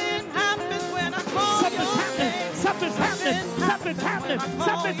 Something happens when I call your name. Something's happening. Something's happening.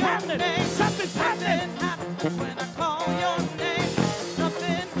 Something's happening. Something's happening. Something happens when I call your name.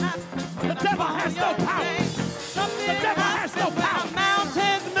 Something happens when The devil has no power. Something The devil has no happens when power.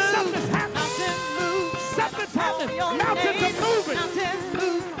 mountains move. Something's happening. Mountains move. Something's happening. Your Mountains name. are moving. Mountains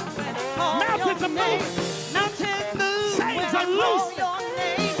move when I call Mountains your are name. moving. Mountains move Chains when are I call loose. your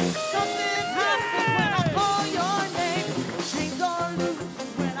name. Something happens when I call your name. Chains are loose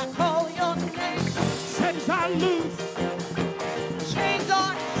when I call your name. Chains are loose.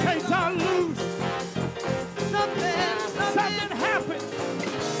 Chains are loose. something. Something happened.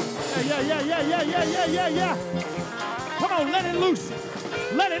 Yeah. Come on, let it loose.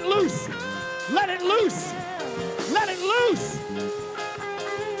 Let it loose. Let it loose. Let it loose.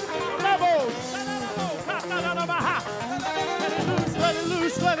 Let it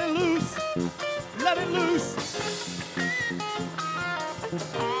loose. Let it loose. Let it loose.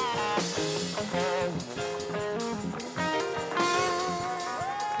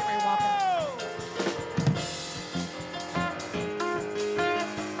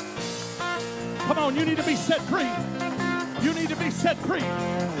 Come on, you need to be set free. You need to be set free.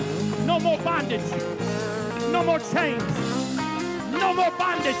 No more bondage. No more chains. No more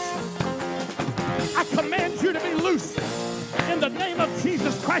bondage. I command you to be loose in the name of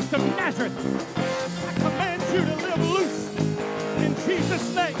Jesus Christ of Nazareth. I command you to live loose in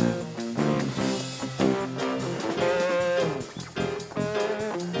Jesus' name.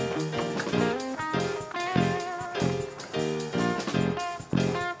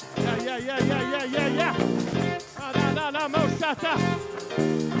 Yeah.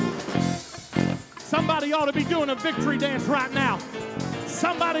 Somebody ought to be doing a victory dance right now.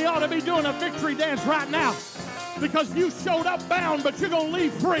 Somebody ought to be doing a victory dance right now. Because you showed up bound, but you're going to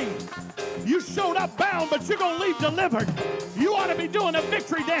leave free. You showed up bound, but you're going to leave delivered. You ought to be doing a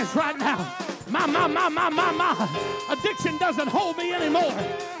victory dance right now. My. Addiction doesn't hold me anymore.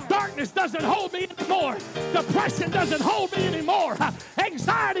 Darkness doesn't hold me anymore. Depression doesn't hold me anymore.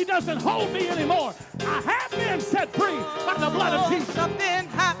 Anxiety doesn't hold me anymore. I have been set free by the blood of Jesus. Something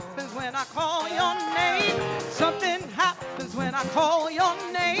happens when I call your name. Something happens happens when I call your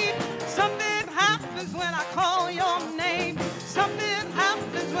name. Something happens when I call your name. Something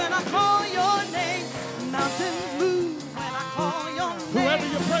happens when I call your name. Mountains move when I call your name. Whoever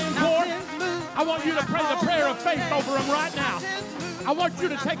you're praying for, I want you to pray the prayer of faith over them right now. I want you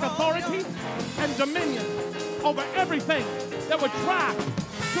to take authority and dominion over everything that would try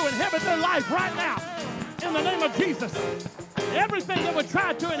to inhibit their life right now. In the name of Jesus. Everything that would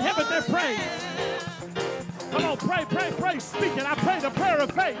try to inhibit their praise. Come on, pray, pray, pray. Speak it. I pray the prayer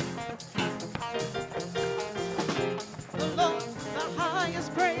of faith. The Lord, the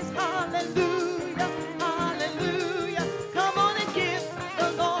highest praise. Hallelujah, hallelujah. Come on and give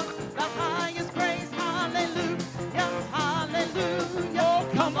the Lord the highest praise. Hallelujah, hallelujah. Oh,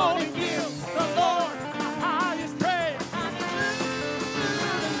 come on and give the Lord the highest praise.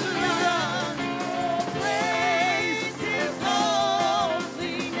 Praise His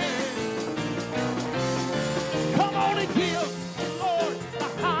holy name. Come on and give the Lord the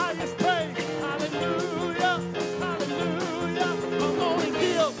highest praise. Hallelujah, hallelujah. Come on and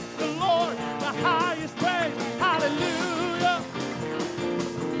give the Lord the highest praise. Hallelujah.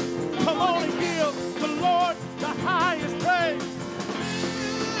 Come on and give the Lord the highest praise.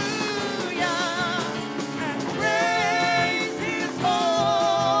 And praise His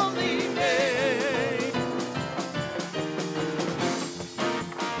holy name.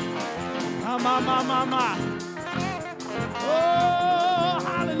 My. Oh,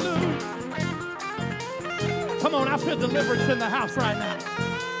 hallelujah. Come on, I feel deliverance in the house right now.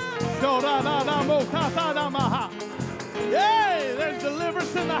 Yay, there's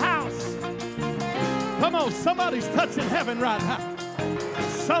deliverance in the house. Come on, somebody's touching heaven right now.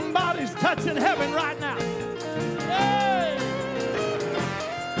 Somebody's touching heaven right now. Hey!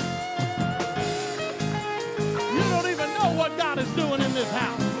 You don't even know what God is doing in this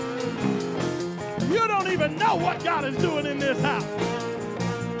house. You don't even know what God is doing in this house.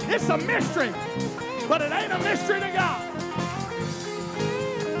 It's a mystery, but it ain't a mystery to God.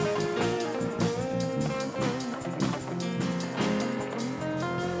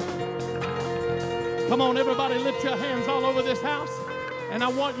 Come on, everybody, lift your hands all over this house. And I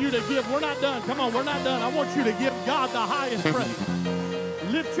want you to give. We're not done. Come on, we're not done. I want you to give God the highest praise.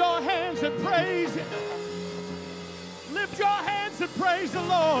 Lift your hands and praise Him. Lift your hands and praise the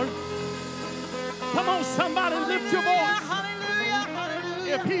Lord. Come on, somebody, lift your voice. Hallelujah,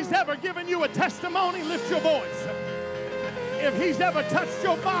 hallelujah. If He's ever given you a testimony, lift your voice. If He's ever touched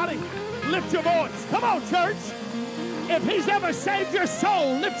your body, lift your voice. Come on, church. If He's ever saved your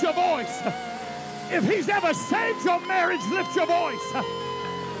soul, lift your voice. If He's ever saved your marriage, lift your voice.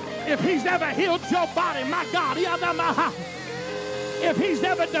 If He's ever healed your body, my God. If He's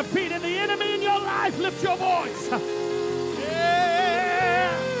ever defeated the enemy in your life, lift your voice.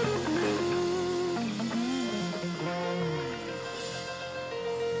 Yeah.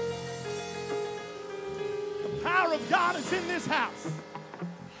 The power of God is in this house.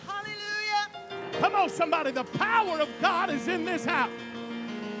 Hallelujah. Come on, somebody. The power of God is in this house.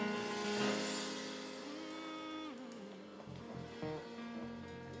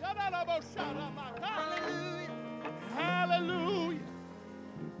 Hallelujah.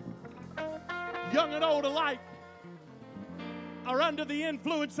 Young and old alike are under the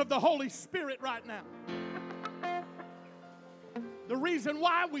influence of the Holy Spirit right now. The reason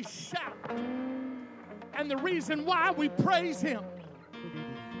why we shout and the reason why we praise Him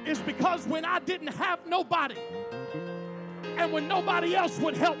is because when I didn't have nobody and when nobody else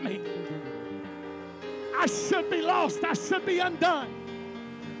would help me, I should be lost. I should be undone.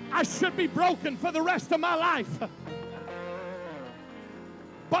 I should be broken for the rest of my life.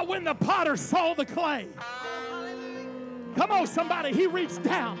 But when the potter saw the clay, come on, somebody, He reached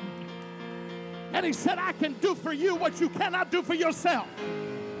down and He said, I can do for you what you cannot do for yourself.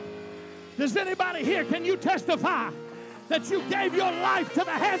 Does anybody here, can you testify that you gave your life to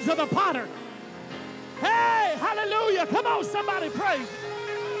the hands of the potter? Hey, hallelujah. Come on, somebody, praise.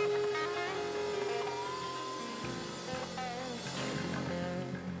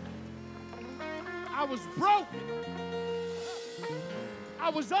 I was broken. I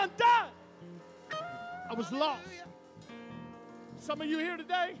was undone. I was lost. Some of you here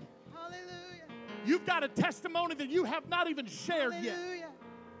today, Hallelujah. you've got a testimony that you have not even shared yet. Hallelujah.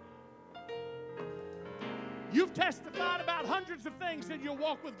 You've testified about hundreds of things in your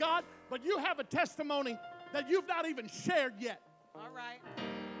walk with God, but you have a testimony that you've not even shared yet. All right.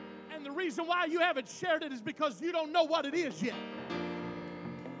 And the reason why you haven't shared it is because you don't know what it is yet.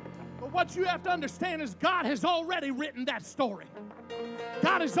 But what you have to understand is God has already written that story.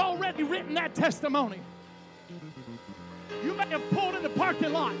 God has already written that testimony. You may have pulled in the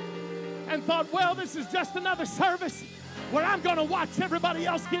parking lot and thought, well, this is just another service. where I'm going to watch everybody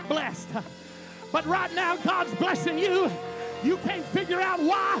else get blessed. But right now, God's blessing you. You can't figure out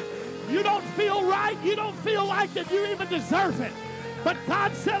why. You don't feel right. You don't feel like that you even deserve it. But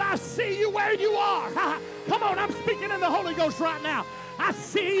God said, I see you where you are. Come on, I'm speaking in the Holy Ghost right now. I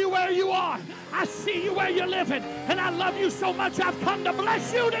see you where you are. I see you where you're living. And I love you so much, I've come to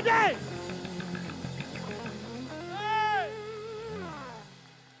bless you today. Hey.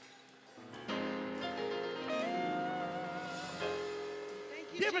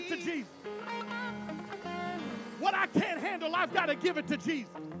 Give it to Jesus. What I can't handle, I've got to give it to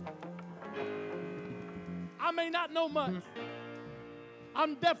Jesus. I may not know much.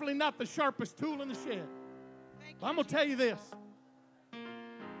 I'm definitely not the sharpest tool in the shed. But I'm going to tell you this.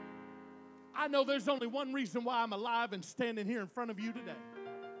 I know there's only one reason why I'm alive and standing here in front of you today.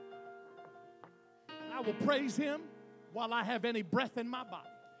 And I will praise Him while I have any breath in my body.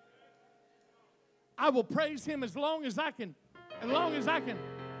 I will praise Him as long as I can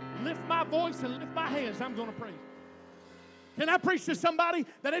lift my voice and lift my hands. I'm going to praise Him. Can I preach to somebody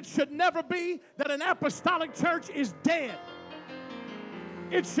that it should never be that an apostolic church is dead?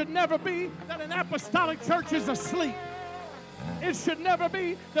 It should never be that an apostolic church is asleep. It should never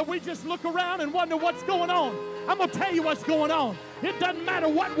be that we just look around and wonder what's going on. I'm going to tell you what's going on. It doesn't matter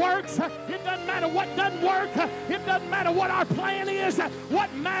what works. It doesn't matter what doesn't work. It doesn't matter what our plan is.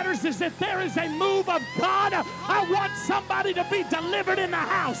 What matters is that there is a move of God. I want somebody to be delivered in the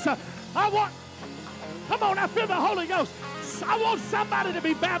house. Come on, I feel the Holy Ghost. I want somebody to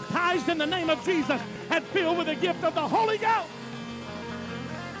be baptized in the name of Jesus and filled with the gift of the Holy Ghost.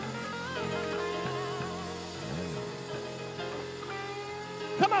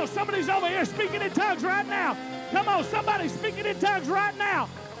 Come on, somebody's over here speaking in tongues right now. Come on, somebody's speaking in tongues right now.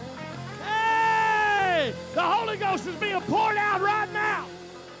 Hey, the Holy Ghost is being poured out right now.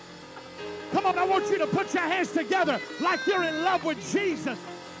 Come on, I want you to put your hands together like you're in love with Jesus.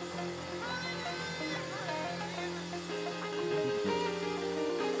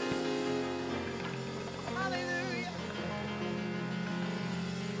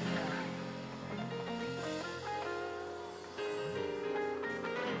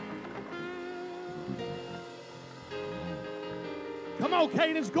 Come on,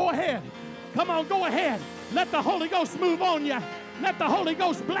 Cadence, go ahead. Come on, go ahead. Let the Holy Ghost move on you. Let the Holy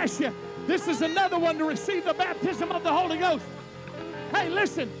Ghost bless you. This is another one to receive the baptism of the Holy Ghost. Hey,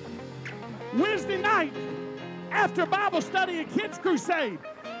 listen. Wednesday night, after Bible study and kids crusade,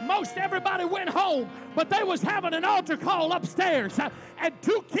 most everybody went home, but they was having an altar call upstairs. And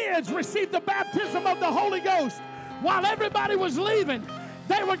 2 kids received the baptism of the Holy Ghost. While everybody was leaving,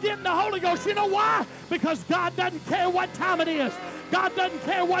 they were getting the Holy Ghost. You know why? Because God doesn't care what time it is. God doesn't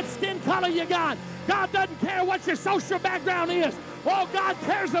care what skin color you got. God doesn't care what your social background is. All God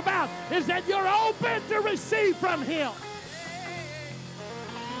cares about is that you're open to receive from Him.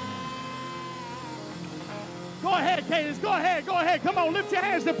 Go ahead, Cadence. Go ahead. Go ahead. Come on, lift your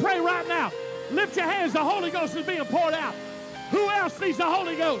hands and pray right now. Lift your hands. The Holy Ghost is being poured out. Who else needs the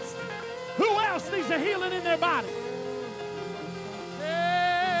Holy Ghost? Who else needs a healing in their body?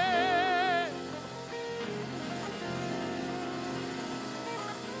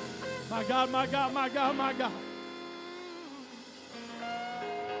 My God, my God, my God, my God.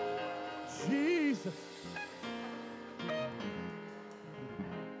 Jesus.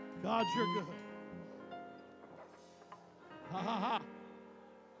 God, you're good. Ha, ha, ha.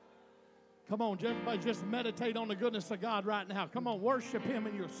 Come on, everybody, just meditate on the goodness of God right now. Come on, worship Him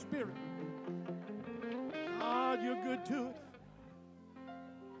in your spirit. God, you're good to us.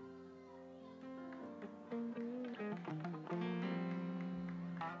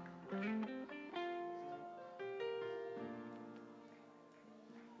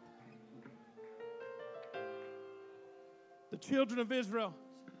 The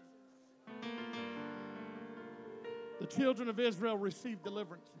children of Israel received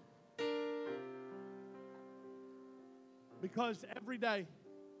deliverance. Because every day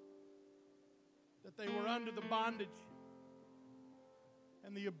that they were under the bondage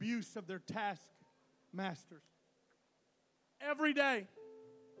and the abuse of their task masters, every day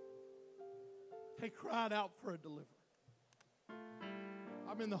they cried out for a deliverer.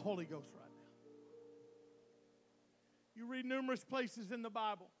 I'm in the Holy Ghost right now. You read numerous places in the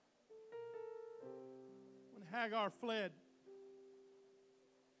Bible when Hagar fled,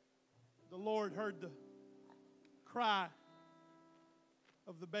 the Lord heard the cry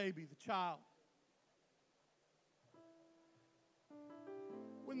of the baby, the child.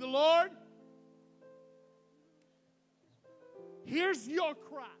 When the Lord hears your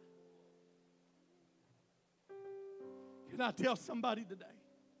cry, can I tell somebody today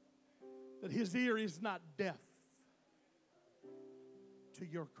that His ear is not deaf? to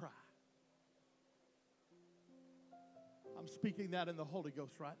your cry. I'm speaking that in the Holy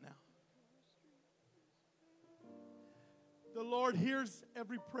Ghost right now. The Lord hears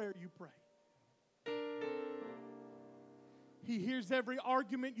every prayer you pray. He hears every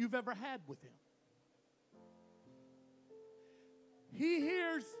argument you've ever had with Him. He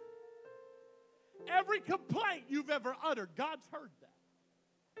hears every complaint you've ever uttered. God's heard that.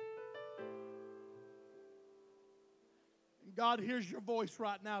 And God hears your voice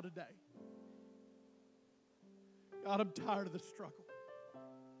right now today. God, I'm tired of the struggle.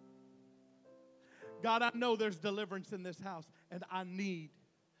 God, I know there's deliverance in this house, and I need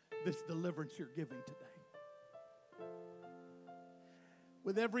this deliverance you're giving today.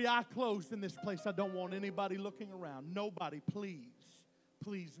 With every eye closed in this place, I don't want anybody looking around. Nobody, please,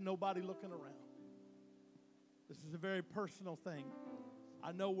 please, nobody looking around. This is a very personal thing.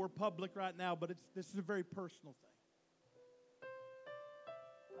 I know we're public right now, but this is a very personal thing.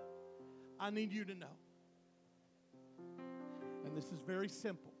 I need you to know. And this is very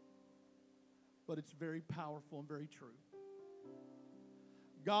simple, but it's very powerful and very true.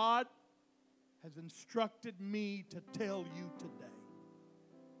 God has instructed me to tell you today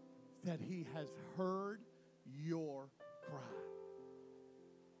that He has heard your cry.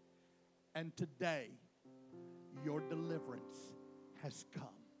 And today, your deliverance has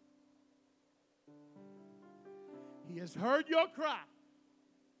come. He has heard your cry.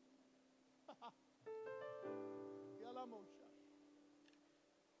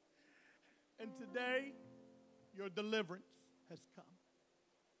 And today, your deliverance has come.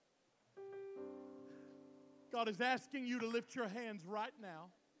 God is asking you to lift your hands right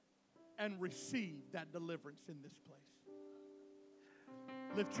now and receive that deliverance in this place.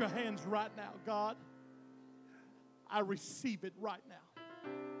 Lift your hands right now. God, I receive it right now.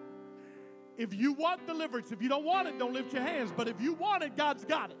 If you want deliverance, if you don't want it, don't lift your hands. But if you want it, God's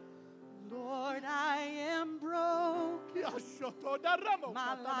got it. Lord, I am broken.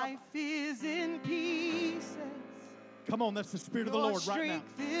 My life is in pieces. Come on, that's the Spirit of the Lord right now. Your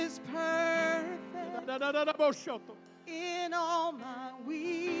strength is perfect in all my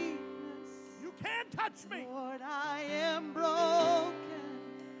weakness. You can't touch me. Lord, I am broken.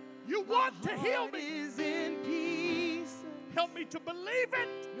 You want to heal me. Is in pieces. Help me to believe it.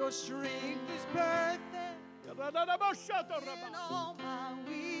 Your strength is perfect in all my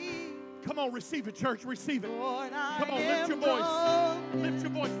weakness. Come on, receive it, church. Receive it. Lord, come on, lift your voice. Lift your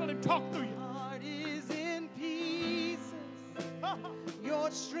voice. Let Him talk through you. Heart is in pieces.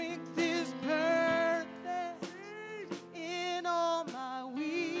 Your strength is perfect in all my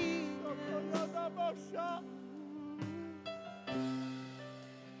weakness.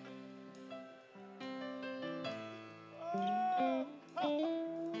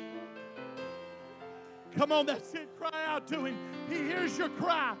 Come on, that's it. Cry out to Him. He hears your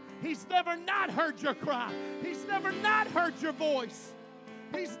cry. He's never not heard your cry. He's never not heard your voice.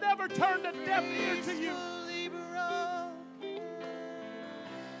 He's never turned a deaf ear to you.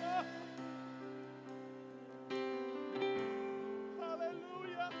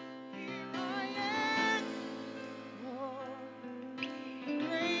 Hallelujah. Here I am, Lord,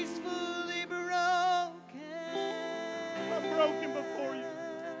 gracefully broken. I'm broken before you.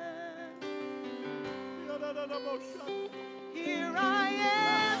 Here I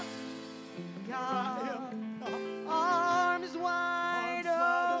am, God, arms wide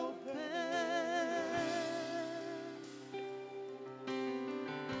open.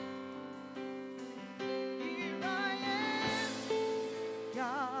 Here I am,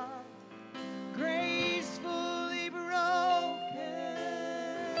 God, gracefully broken.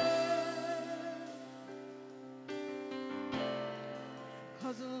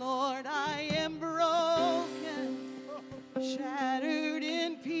 'Cause Lord, I am broken, shattered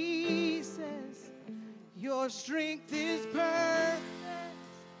in pieces. Your strength is perfect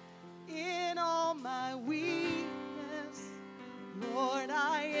in all my weakness. Lord,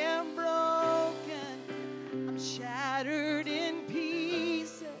 I am broken, I'm shattered in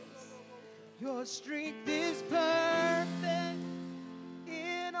pieces. Your strength is perfect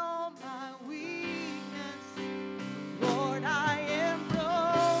in all my weakness. Lord, I am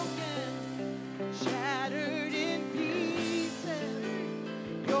broken.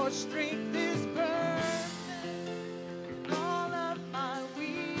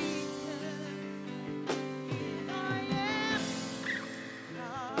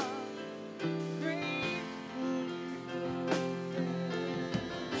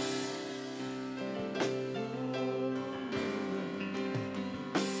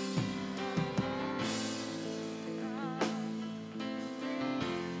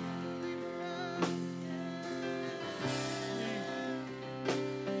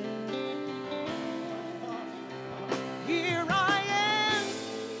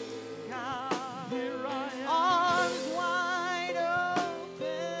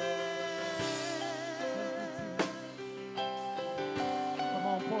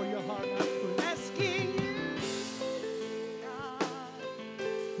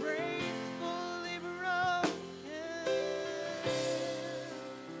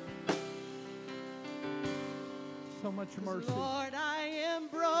 much mercy. Lord, I am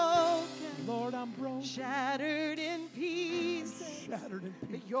broken, Lord, I'm broken, shattered in pieces. shattered in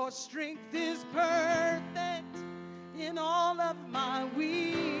pieces. But your strength is perfect in all of my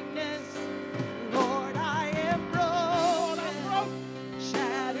weakness. Lord, I am broken,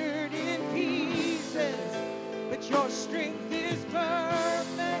 shattered in pieces. But your strength is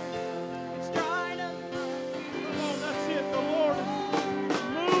perfect. It's dried up my weakness. Come on, that's it. The Lord is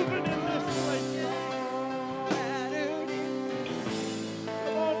moving in this place. Shattered in pieces.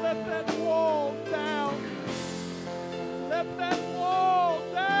 Come on, let that wall down. Let that wall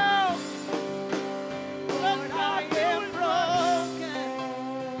down. Let Lord, God I do am it right.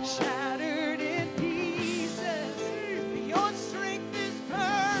 broken, shattered in pieces. But your strength is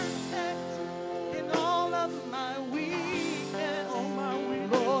perfect in all of my weakness. Oh, my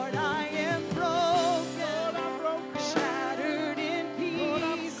weakness. Lord, I am Lord, broken, I'm broken. shattered in Lord,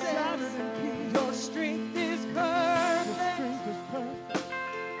 I'm pieces. shattered in pieces. Your strength is Your perfect. strength is perfect.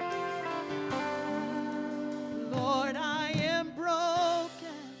 Lord, I am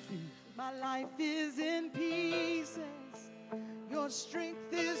broken. My life is in pieces. Your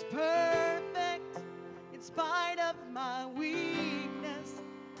strength is perfect in spite of my weakness.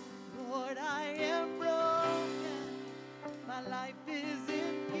 Lord, I am broken. My life is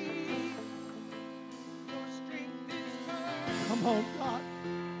in peace. Your strength is perfect. Come on, God.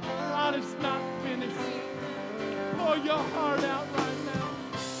 God is not finished. Pour your heart out right now.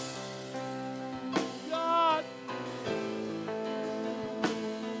 God,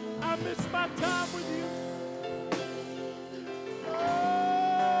 I miss my time with you.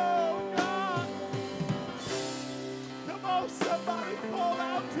 Oh, God. Come on, somebody call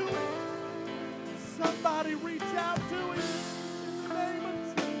out to him. Somebody reach out to him. In the name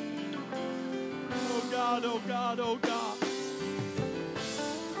of Jesus. Oh, God, oh, God, oh, God.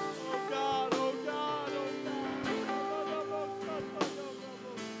 Oh, God, oh, God, oh, God.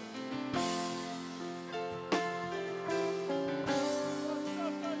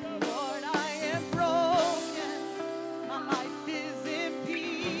 Lord, I am broken. My life is in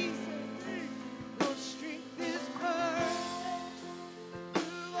pieces. Your strength is perfect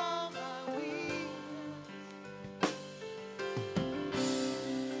through all my weakness.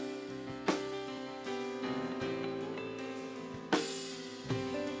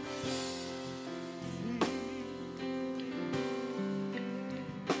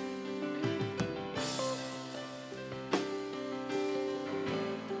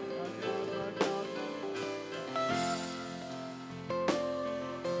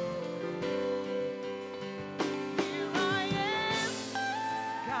 Here I am,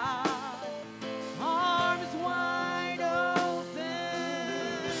 God, arms wide open.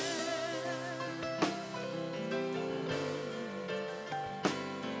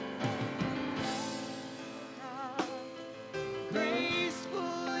 God,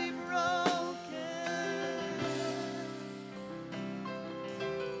 gracefully broken.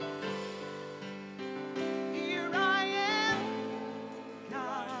 Here I am,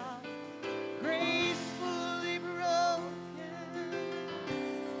 God, gracefully broken.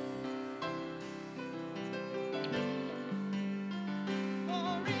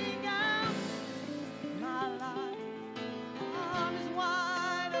 Pouring out my life, arms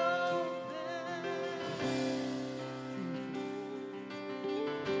wide open.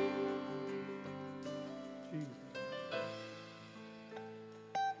 Jesus.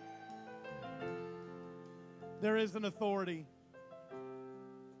 There is an authority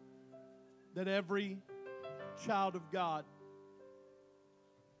that every child of God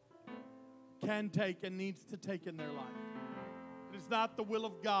can take and needs to take in their life. It is not the will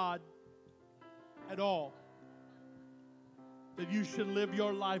of God at all that you should live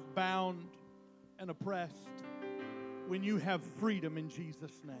your life bound and oppressed when you have freedom in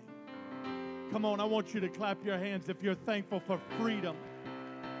Jesus' name. Come on, I want you to clap your hands if you're thankful for freedom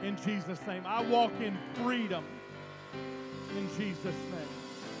in Jesus' name. I walk in freedom in Jesus' name.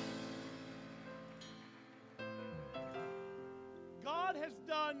 God has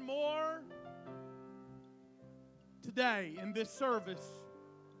done more today in this service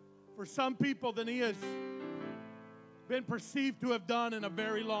for some people than He has been perceived to have done in a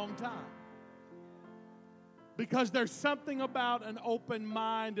very long time. Because there's something about an open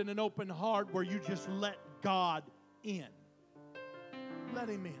mind and an open heart where you just let God in. Let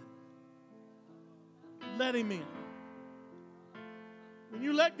Him in. Let Him in. When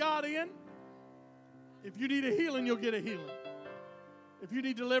you let God in, if you need a healing, you'll get a healing. If you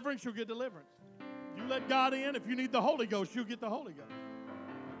need deliverance, you'll get deliverance. You let God in. If you need the Holy Ghost, you'll get the Holy Ghost.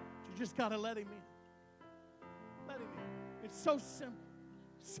 You just got to let Him in. Let Him in. It's so simple,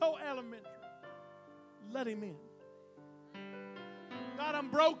 so elementary. Let Him in. God, I'm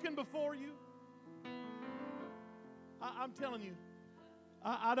broken before you. I'm telling you,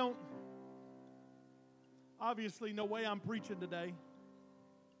 I don't, obviously, no way I'm preaching today.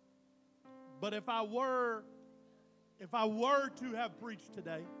 But if I were to have preached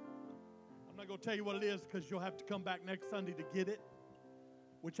today, I'm not going to tell you what it is because you'll have to come back next Sunday to get it,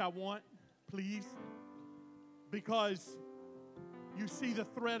 which I want, please, because you see the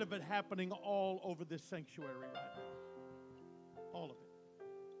thread of it happening all over this sanctuary right now. All of it.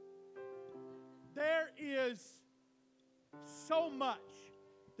 There is so much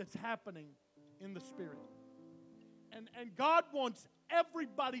that's happening in the Spirit. And God wants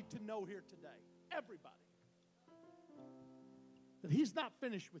everybody to know here today, everybody, that He's not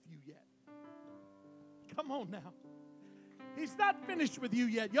finished with you yet. Come on now. He's not finished with you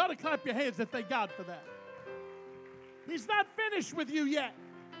yet. You ought to clap your hands and thank God for that. He's not finished with you yet.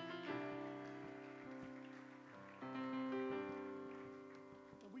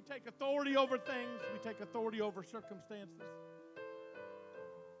 And we take authority over things. We take authority over circumstances.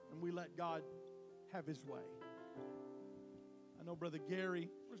 And we let God have His way. I know Brother Gary.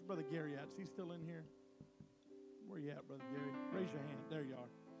 Where's Brother Gary at? Is he still in here? Where you at, Brother Gary? Raise your hand. There you are.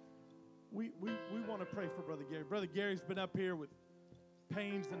 We want to pray for Brother Gary. Brother Gary's been up here with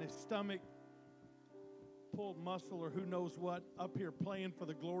pains in his stomach, pulled muscle or who knows what, up here playing for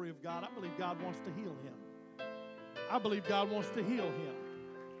the glory of God. I believe God wants to heal him. I believe God wants to heal him.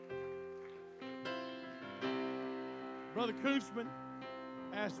 Brother Koosman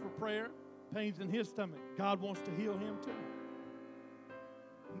asked for prayer, pains in his stomach. God wants to heal him too.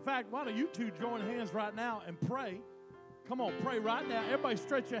 In fact, why don't you two join hands right now and pray? Come on, pray right now. Everybody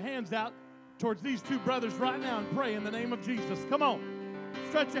stretch your hands out towards these two brothers right now and pray in the name of Jesus. Come on.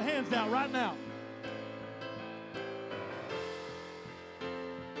 Stretch your hands out right now.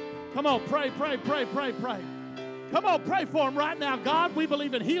 Come on, pray, pray, pray, pray, pray. Come on, pray for them right now. God, we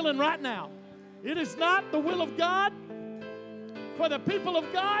believe in healing right now. It is not the will of God for the people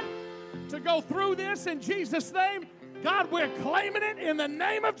of God to go through this in Jesus' name. God, we're claiming it in the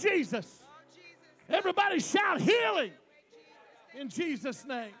name of Jesus. Everybody shout healing in Jesus'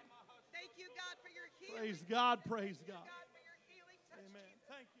 name. Thank you, God, for your healing. Praise God, praise God. God, for your healing touch. Amen.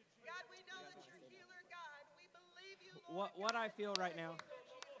 Thank you, Jesus. God, we know that you're healer, God. We believe you, Lord. What I feel right now,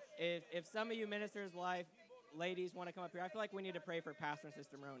 if some of you ministers, ladies want to come up here, I feel like we need to pray for Pastor and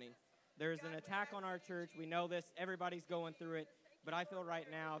Sister Maroney. There's an attack on our church. We know this. Everybody's going through it. But I feel right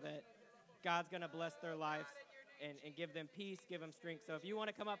now that God's going to bless their lives and give them peace, give them strength. So if you want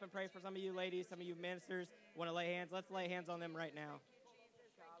to come up and pray for some of you ladies, some of you ministers, want to lay hands, let's lay hands on them right now.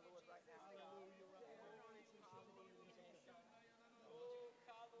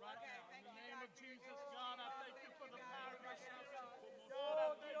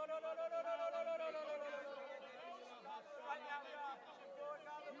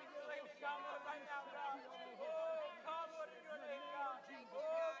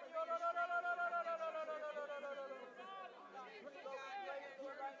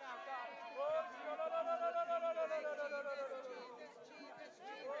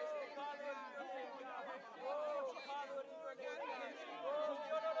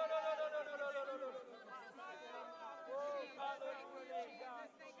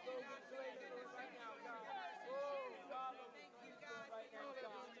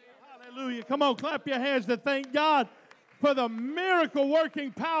 Hallelujah. Come on, clap your hands to thank God for the miracle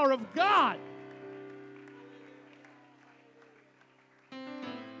working power of God.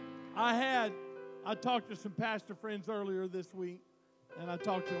 I talked to some pastor friends earlier this week, and I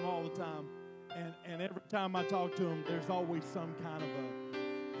talk to them all the time. And every time I talk to them, there's always some kind of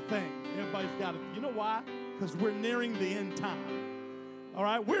a thing. Everybody's got it. You know why? Because we're nearing the end time. All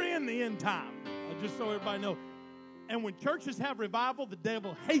right? We're in the end time. Just so everybody knows. And when churches have revival, the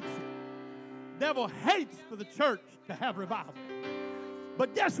devil hates it. The devil hates for the church to have revival.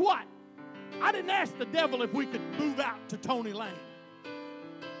 But guess what? I didn't ask the devil if we could move out to Tony Lane.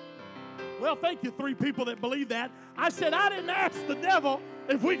 Well, thank you, 3 people that believe that. I said I didn't ask the devil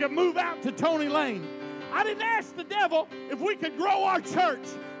if we could move out to Tony Lane. I didn't ask the devil if we could grow our church.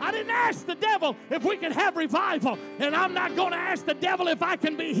 I didn't ask the devil if we could have revival. And I'm not going to ask the devil if I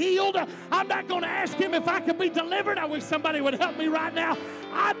can be healed. I'm not going to ask him if I can be delivered. I wish somebody would help me right now.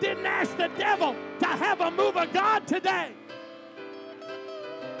 I didn't ask the devil to have a move of God today.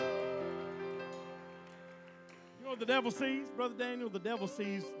 You know what the devil sees, Brother Daniel? The devil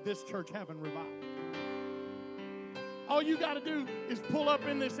sees this church having revival. All you got to do is pull up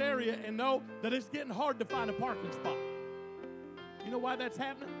in this area and know that it's getting hard to find a parking spot. You know why that's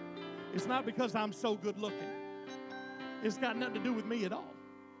happening? It's not because I'm so good looking. It's got nothing to do with me at all.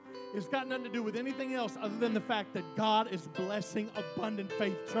 It's got nothing to do with anything else other than the fact that God is blessing Abundant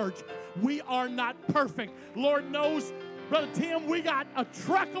Faith Church. We are not perfect. Lord knows, Brother Tim, we got a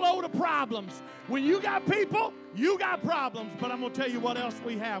truckload of problems. When you got people, you got problems. But I'm going to tell you what else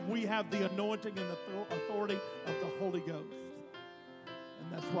we have. We have the anointing and the authority of the Holy Ghost.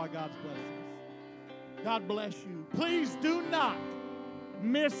 And that's why God's blessing us. God bless you. Please do not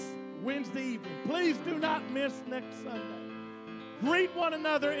miss Wednesday evening. Please do not miss next Sunday. Greet one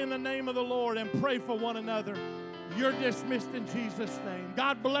another in the name of the Lord and pray for one another. You're dismissed in Jesus' name.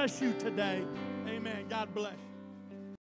 God bless you today. Amen. God bless you.